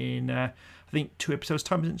Tapestry in, I think, 2 episodes'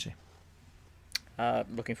 time, isn't she?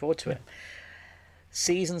 Looking forward to it.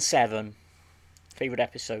 Season 7, favourite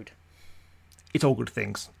episode. It's All Good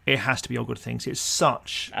Things. It has to be All Good Things. It's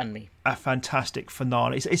such a fantastic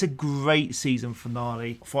finale. It's a great season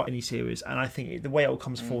finale for any series, and I think the way it all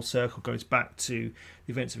comes full circle goes back to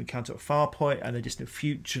the events of Encounter at Farpoint and the distant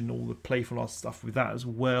future and all the playful stuff with that as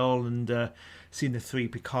well, and seeing the 3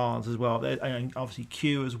 Picards as well, and obviously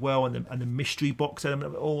Q as well, and the mystery box element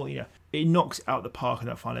of it all. You know, it knocks it out of the park in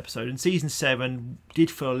that final episode. And season 7 did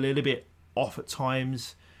feel a little bit off at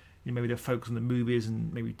times. You know, maybe they're focused on the movies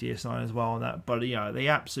and maybe DS9 as well on that, but you know, they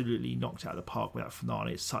absolutely knocked it out of the park with that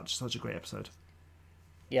finale. It's such a great episode.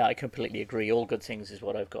 Yeah, I completely agree. All Good Things is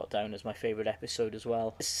what I've got down as my favourite episode as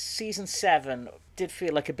well. Season 7 did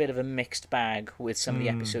feel like a bit of a mixed bag with some of the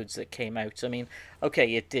episodes that came out. I mean,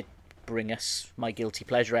 okay, it did bring us my guilty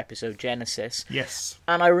pleasure episode, Genesis. Yes.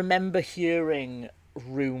 And I remember hearing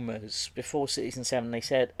rumours before season 7. They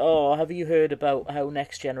said, oh, have you heard about how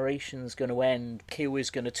Next Generation's going to end? Q is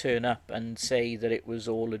going to turn up and say that it was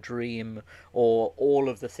all a dream, or all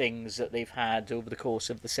of the things that they've had over the course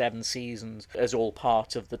of the 7 seasons as all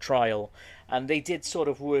part of the trial. And they did sort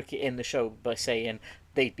of work it in the show by saying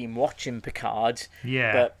they'd been watching Picard,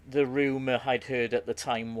 but the rumour I'd heard at the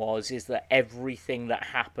time is that everything that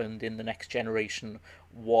happened in the Next Generation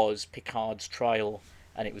was Picard's trial,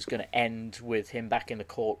 and it was going to end with him back in the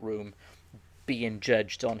courtroom being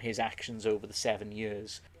judged on his actions over the 7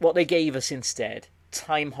 years. What they gave us instead,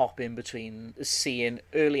 time hopping between seeing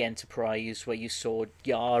early Enterprise, where you saw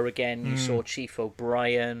Yar again, you saw Chief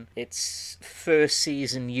O'Brien, its first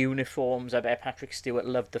season uniforms. I bet Patrick Stewart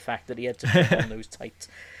loved the fact that he had to put on those tight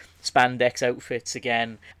spandex outfits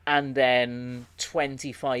again, and then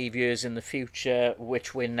 25 years in the future,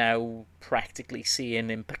 which we're now practically seeing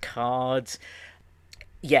in Picard.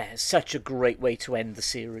 Yeah, such a great way to end the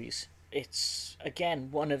series. It's,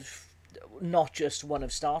 again, not just one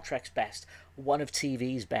of Star Trek's best, one of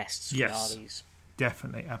TV's best finales. Yes,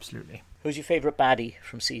 definitely, absolutely. Who's your favourite baddie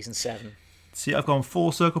from season 7? See, I've gone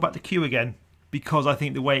full circle back to Q again, because I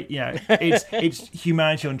think the way, it's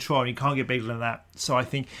humanity on Tron. You can't get bigger than that. So I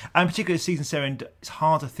think, and particularly season 7, it's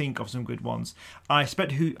hard to think of some good ones. I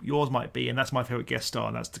expect who yours might be, and that's my favourite guest star,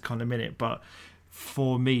 and that's to come in a minute, but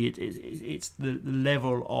for me, it's the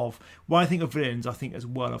level of, when I think of villains, I think as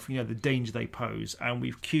well of, the danger they pose, and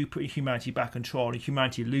with Q putting humanity back on Tron and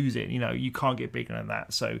humanity losing, you can't get bigger than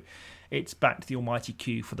that. So it's back to the almighty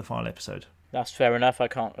Q for the final episode. That's fair enough. I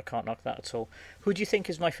can't knock that at all. Who do you think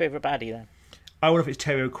is my favourite baddie then? I wonder if it's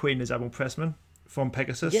Terry O'Quinn as Admiral Pressman from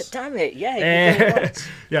Pegasus. Yeah, damn it, yeah.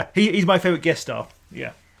 Right. Yeah, he's my favourite guest star.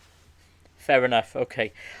 Yeah. Fair enough.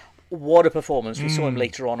 Okay. What a performance. We saw him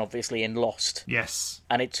later on, obviously, in Lost. Yes.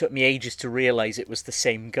 And it took me ages to realise it was the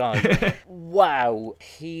same guy. Wow.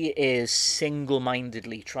 He is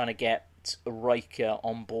single-mindedly trying to get Riker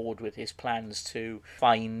on board with his plans to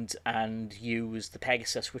find and use the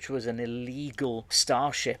Pegasus, which was an illegal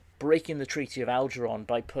starship, breaking the Treaty of Algernon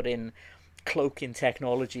by putting cloaking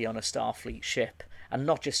technology on a Starfleet ship. And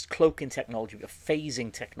not just cloaking technology, but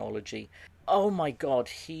phasing technology. Oh my God,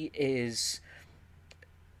 he's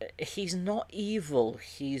not evil.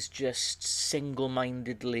 He's just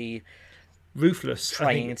single-mindedly ruthless,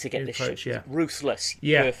 trying to get this approach, ship. Ruthless.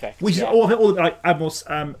 Yeah. Perfect. Which is all like Admiral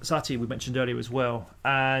Sati we mentioned earlier as well.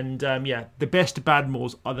 And the best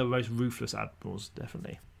admirals are the most ruthless admirals,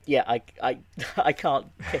 definitely. Yeah, I can't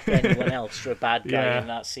pick anyone else for a bad guy in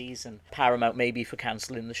that season. Paramount maybe for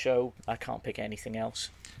cancelling the show. I can't pick anything else.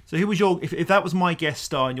 So who was your, if that was my guest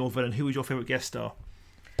star and your villain, who was your favourite guest star?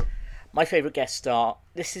 My favourite guest star,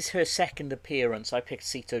 this is her second appearance. I picked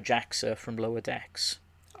Sito Jaxa from Lower Decks.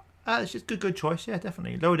 It's just a good choice, yeah,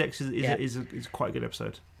 definitely. Lower Decks is quite a good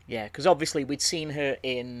episode. Yeah, because obviously we'd seen her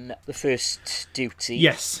in The First Duty.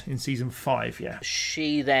 Yes, in season 5, yeah.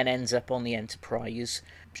 She then ends up on the Enterprise.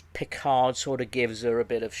 Picard sort of gives her a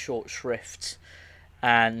bit of short shrift,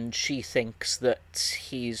 and she thinks that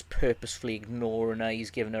he's purposefully ignoring her,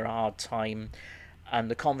 he's giving her a hard time. And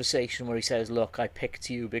the conversation where he says, look, I picked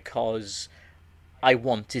you because I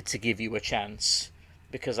wanted to give you a chance.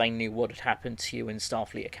 because I knew what had happened to you in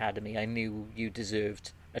Starfleet Academy. I knew you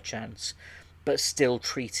deserved a chance, but still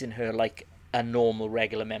treating her like a normal,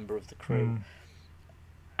 regular member of the crew.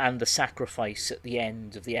 And the sacrifice at the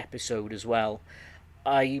end of the episode as well.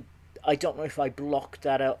 I don't know if I blocked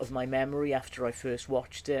that out of my memory after I first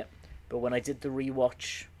watched it, but when I did the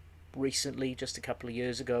rewatch recently, just a couple of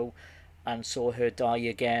years ago, and saw her die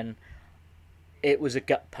again, it was a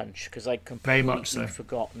gut punch, because I'd completely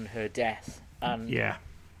forgotten her death. And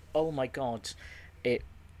oh my God, it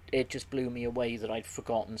just blew me away that I'd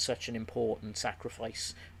forgotten such an important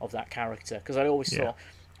sacrifice of that character, because I always thought,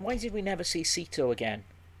 why did we never see Sito again?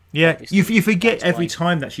 Yeah, you forget every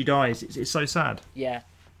time that she dies. It's so sad. Yeah.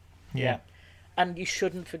 And you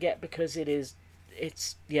shouldn't forget, because it's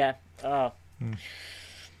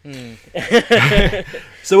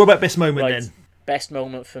So what about best moment then? Best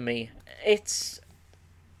moment for me. It's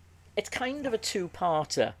kind of a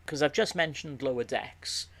two-parter, because I've just mentioned Lower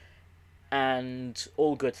Decks and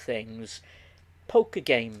All Good Things. Poker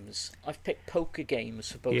games. I've picked poker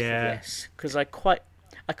games for both of this, because I quite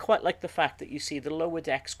like the fact that you see the Lower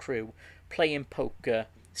Decks crew playing poker,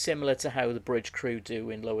 similar to how the bridge crew do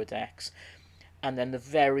in Lower Decks. And then the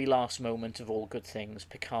very last moment of All Good Things,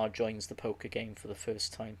 Picard joins the poker game for the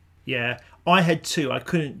first time. Yeah, I had two. I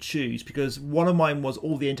couldn't choose, because one of mine was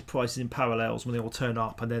all the Enterprises in Parallels when they all turn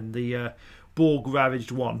up, and then the Borg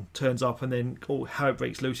Ravaged one turns up, and then how it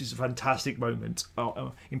breaks loose is a fantastic moment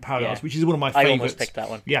in Parallels, which is one of my favourites. I almost picked that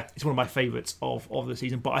one. Yeah, it's one of my favourites of the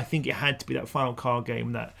season, but I think it had to be that final card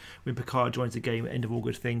game, that when Picard joins the game at the end of All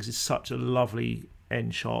Good Things is such a lovely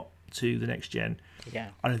end shot to the Next Gen. Yeah.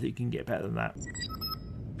 I don't think you can get better than that.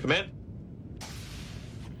 Come in.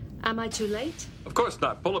 Am I too late? Of course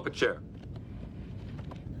not. Pull up a chair.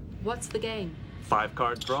 What's the game?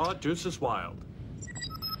 5-card draw, deuce is wild.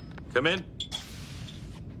 Come in.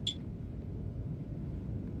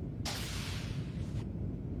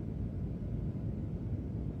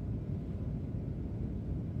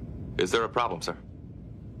 Is there a problem, sir?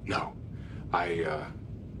 No.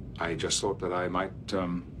 I just thought that I might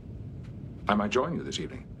join you this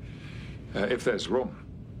evening. If there's room.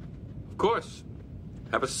 Of course.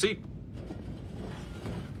 Have a seat.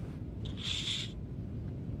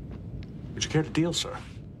 Would you care to deal, sir?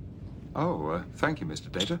 Oh, thank you,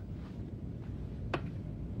 Mr. Data.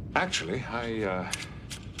 Actually, I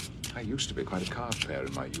used to be quite a card player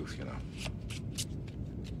in my youth, you know.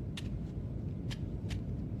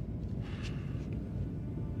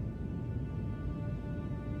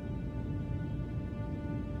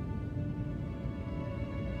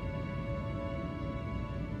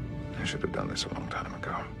 I should have done this a long time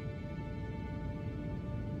ago.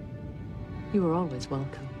 You were always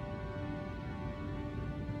welcome.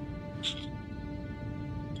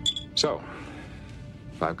 So,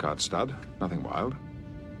 5-card stud, nothing wild.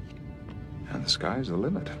 And the sky's the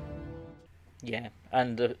limit. Yeah,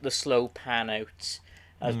 and the slow pan out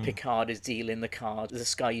as Picard is dealing the cards. The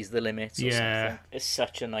sky's the limit or something. It's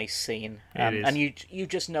such a nice scene. And you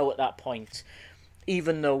just know at that point,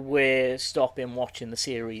 even though we're stopping watching the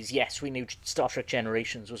series, yes, we knew Star Trek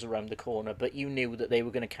Generations was around the corner, but you knew that they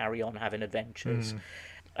were going to carry on having adventures.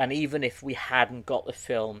 And even if we hadn't got the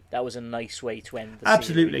film, that was a nice way to end the series.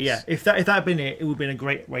 Absolutely, yeah. If that had been it, it would have been a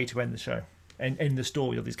great way to end the show and end the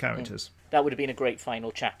story of these characters. That would have been a great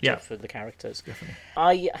final chapter for the characters. Definitely.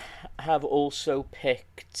 I have also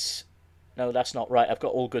picked... No, that's not right. I've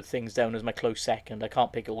got All Good Things down as my close second. I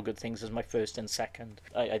can't pick All Good Things as my first and second.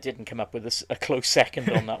 I didn't come up with a close second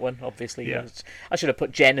on that one, obviously. I should have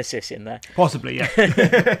put Genesis in there. Possibly,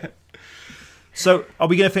 yeah. So, are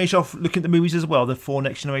we going to finish off looking at the movies as well, the 4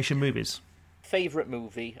 Next Generation movies? Favourite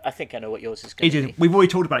movie? I think I know what yours is going to be. We've already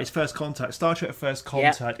talked about it. It's First Contact. Star Trek First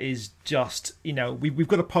Contact is just, we've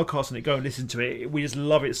got a podcast on it. Go and listen to it. We just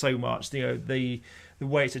love it so much. The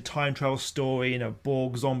way it's a time travel story,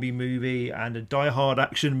 Borg zombie movie, and a Die Hard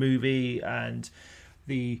action movie, and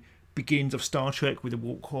the beginnings of Star Trek with the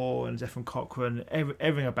Warp Core and Zefram Cochrane.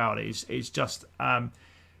 Everything about it is just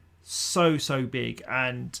so big,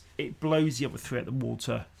 and it blows the other three at the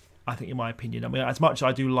water, I think, in my opinion. I mean, as much as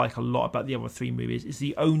I do like a lot about the other 3 movies, it's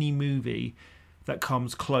the only movie that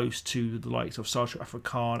comes close to the likes of Star Trek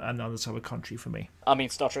African and Another Solar Country for me. I mean,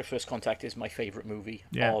 Star Trek First Contact is my favourite movie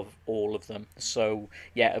of all of them. So,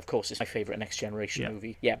 yeah, of course, it's my favourite Next Generation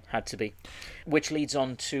movie. Yeah, had to be. Which leads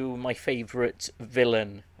on to my favourite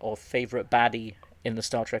villain or favourite baddie in the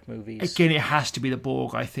Star Trek movies. Again, it has to be the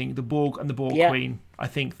Borg, I think. The Borg and the Borg Queen. I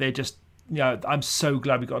think they're just... I'm so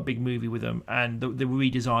glad we got a big movie with them, and the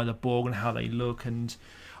redesign of the Borg and how they look, and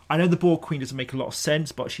I know the Borg Queen doesn't make a lot of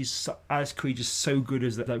sense, but Alice Krige is so good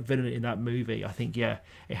as that villain in that movie. I think, yeah,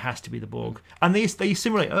 it has to be the Borg. And they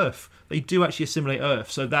assimilate Earth. They do actually assimilate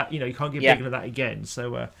Earth, so that, you know, you can't get bigger than that again.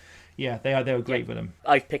 So, yeah, they're a great villain.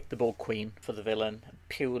 I've picked the Borg Queen for the villain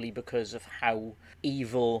purely because of how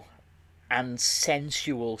evil and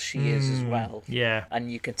sensual she is as well. Yeah.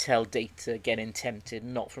 And you can tell Data getting tempted,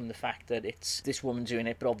 not from the fact that it's this woman doing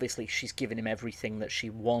it, but obviously she's giving him everything that she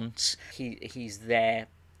wants. He's there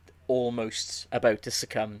almost about to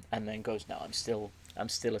succumb and then goes, no, I'm still a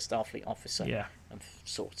Starfleet officer. Yeah. And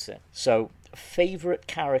sorts it. So, favourite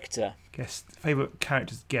character? Favourite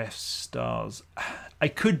characters, guest stars.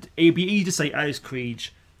 It'd be easy to say Alice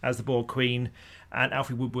Krige as the Borg Queen and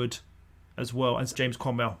Alfred Woodward as well, and James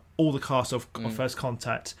Cromwell, all the cast of First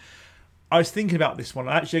Contact. I was thinking about this one.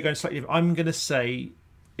 Actually, going slightly different. I'm going to say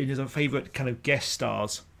it is a favourite kind of guest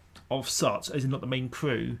stars of such, as in not the main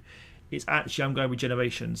crew. It's actually, I'm going with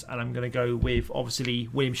Generations, and I'm going to go with, obviously,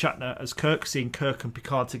 William Shatner as Kirk. Seeing Kirk and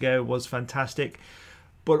Picard together was fantastic.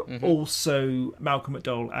 But also Malcolm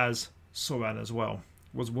McDowell as Soran as well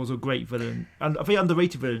was a great villain, and a very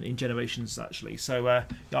underrated villain in Generations, actually. So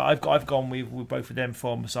I've gone with both of them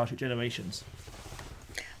from Star Trek Generations.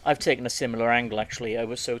 I've taken a similar angle, actually. I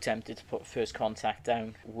was so tempted to put First Contact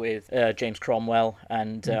down with James Cromwell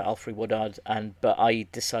and Alfred Woodard, but I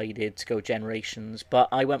decided to go Generations. But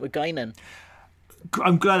I went with Guinan.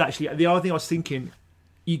 I'm glad, actually. The other thing I was thinking,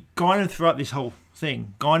 Guinan throughout this whole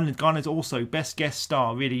thing. Guinan is also best guest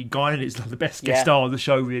star, really. Guinan is the best guest star of the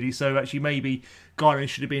show, really. So actually, maybe Guinan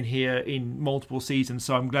should have been here in multiple seasons.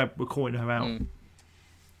 So I'm glad we're calling her out.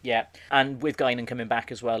 Yeah, and with Guinan coming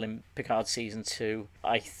back as well in Picard Season 2,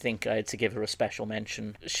 I think I had to give her a special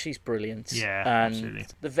mention. She's brilliant. Yeah, and absolutely.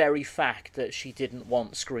 The very fact that she didn't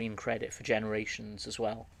want screen credit for Generations as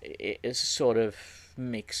well, it is sort of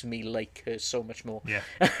makes me like her so much more. Yeah.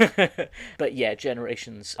 But yeah,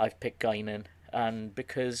 Generations, I've picked Guinan, and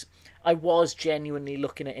because I was genuinely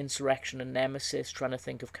looking at Insurrection and Nemesis, trying to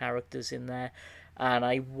think of characters in there, and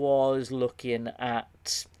I was looking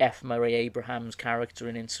at F. Murray Abraham's character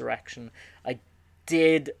in Insurrection. I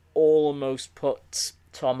did almost put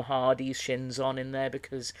Tom Hardy's Shinzon in there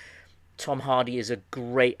because Tom Hardy is a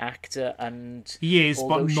great actor, and he is,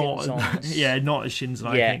 but not not as Shinzon.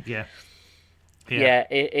 I think. Yeah,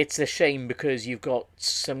 it's a shame because you've got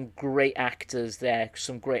some great actors there,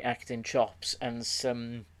 some great acting chops, and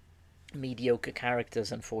some mediocre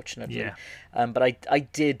characters, unfortunately. Yeah. But I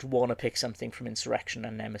did want to pick something from Insurrection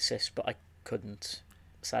and Nemesis, but I couldn't,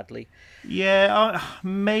 sadly. Yeah,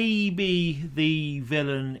 maybe the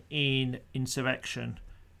villain in Insurrection,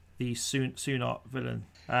 the Sunat villain.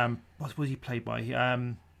 What was he played by?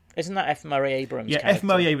 Isn't that F. Murray Abrams? Yeah, character? F.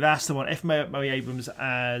 Murray Abrams. That's the one. F. Murray Abrams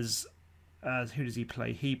as who does he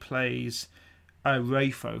play? He plays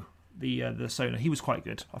Rafo, the Sona. He was quite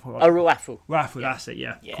good. Ruafu. Ruafu, that's it.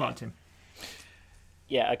 Yeah, quite him.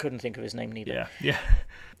 Yeah, I couldn't think of his name neither. Yeah.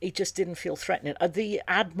 He just didn't feel threatening. The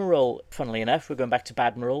Admiral, funnily enough, we're going back to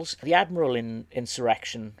Badmirals. The Admiral in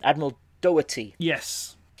Insurrection, Admiral Doherty.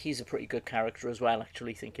 Yes. He's a pretty good character as well,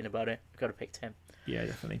 actually, thinking about it. I've got to pick him. Yeah,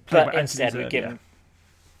 definitely. But instead,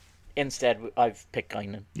 I've picked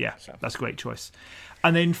Guinan. Yeah, so. That's a great choice.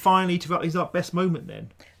 And then finally, to wrap these up, best moment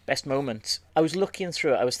then? Best moment. I was looking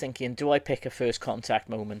through it, I was thinking, do I pick a First Contact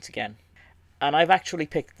moment again? And I've actually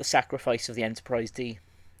picked the sacrifice of the Enterprise D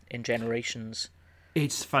in Generations.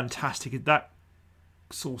 It's fantastic. That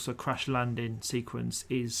saucer crash landing sequence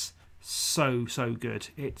is so good.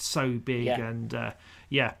 It's so big, and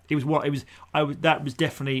it was that was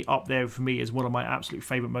definitely up there for me as one of my absolute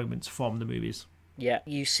favourite moments from the movies. Yeah,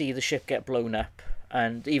 you see the ship get blown up,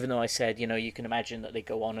 and even though I said, you can imagine that they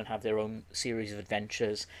go on and have their own series of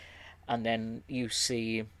adventures, and then you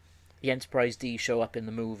see the Enterprise D show up in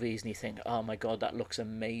the movies, and you think, oh my god, that looks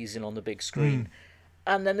amazing on the big screen.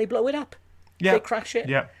 And then they blow it up. Yeah. They crash it.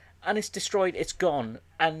 Yeah. And it's destroyed, it's gone.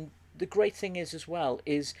 And the great thing is, as well,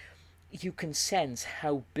 is you can sense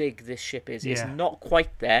how big this ship is. Yeah. It's not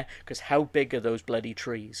quite there, because how big are those bloody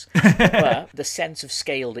trees? But the sense of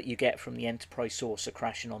scale that you get from the Enterprise saucer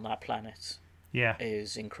crashing on that planet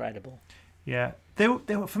is incredible. Yeah. There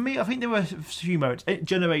were, for me, I think there were a few moments.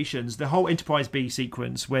 Generations, the whole Enterprise B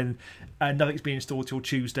sequence when nothing's being installed till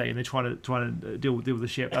Tuesday and they're trying to deal with the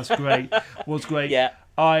ship. That's great. Was great. Yeah.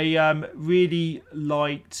 I really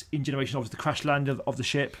liked in Generation obviously the crash land of the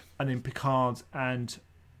ship, and then Picard and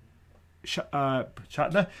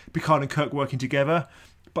Shatner, Picard and Kirk working together.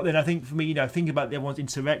 But then I think for me, thinking about the everyone's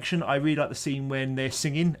insurrection, I really like the scene when they're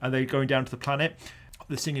singing and they're going down to the planet.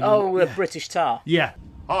 They're singing. Oh, the British Tar. Yeah.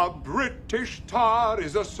 A British tar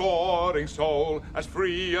is a soaring soul, as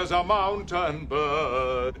free as a mountain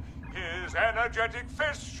bird. His energetic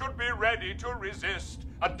fist should be ready to resist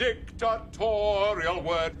a dictatorial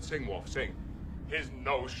word. Sing, Wolf, sing. His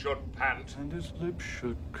nose should pant, and his lips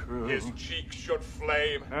should curl. His cheeks should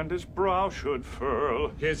flame, and his brow should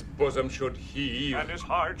furl. His bosom should heave, and his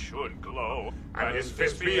heart should glow. And his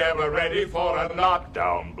fist be ever ready for a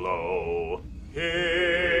knockdown blow.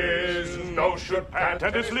 His nose should pant,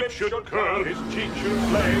 and his lips should curl. His cheek should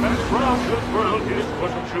flame, and his brow should furl. His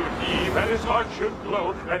bosom should heave, and his heart should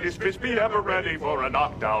glow. And his fist be ever ready for a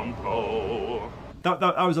knockdown blow. That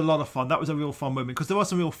was a lot of fun. That was a real fun moment, because there were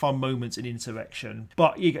some real fun moments in Insurrection.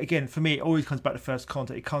 But again, for me, it always comes back to First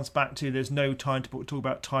Contact. It comes back to there's no time to talk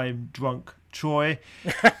about time-drunk Troy.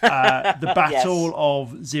 The battle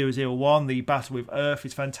of 001, the battle with Earth,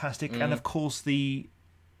 is fantastic. And of course, the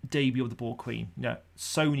debut of the Borg Queen.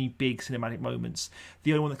 So many big cinematic moments.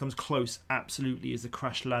 The only one that comes close, absolutely, is the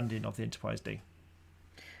crash landing of the Enterprise D.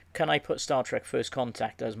 Can I put Star Trek First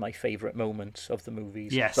Contact as my favourite moment of the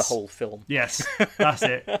movies? Yes. The whole film. Yes, that's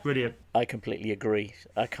it. Brilliant. I completely agree.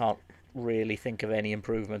 I can't really think of any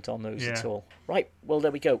improvement on those at all. Right, well,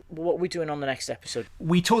 there we go. What are we doing on the next episode?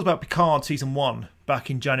 We talked about Picard Season 1 back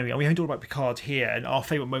in January, and we haven't talked about Picard here, and our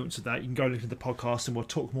favourite moments of that. You can go look at the podcast and we'll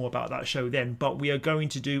talk more about that show then. But we are going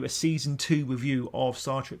to do a Season 2 review of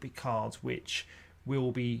Star Trek Picard, which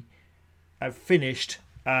will be finished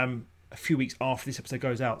a few weeks after this episode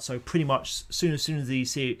goes out. So pretty much as soon as the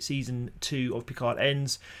Season 2 of Picard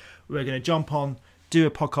ends, we're going to jump on, do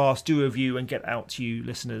a podcast, do a review, and get out to you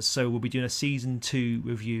listeners. So we'll be doing a Season 2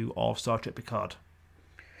 review of Star Trek Picard.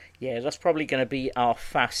 Yeah, that's probably going to be our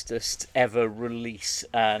fastest ever release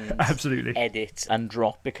and absolutely edit and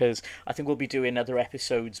drop, because I think we'll be doing other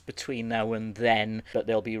episodes between now and then, but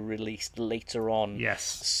they'll be released later on. Yes.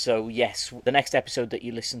 So yes, the next episode that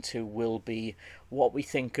you listen to will be what we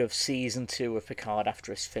think of Season 2 of Picard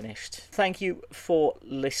after it's finished. Thank you for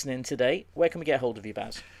listening today. Where can we get hold of you,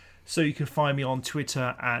 Baz? So you can find me on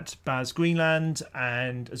Twitter at Baz Greenland,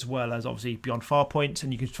 and as well as obviously Beyond Farpoint.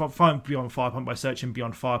 And you can find Beyond Farpoint by searching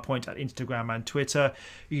Beyond Farpoint at Instagram and Twitter.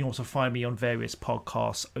 You can also find me on various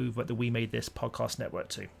podcasts over at the We Made This podcast network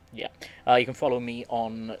too. Yeah. You can follow me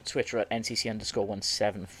on Twitter at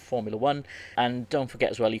NCC_17 Formula 1. And don't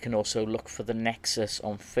forget as well, you can also look for The Nexus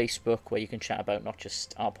on Facebook, where you can chat about not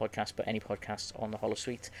just our podcast, but any podcast on the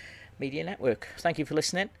Holosuite Media Network. Thank you for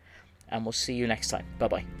listening, and we'll see you next time.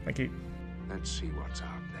 Bye-bye. Thank you. Let's see what's out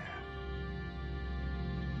there.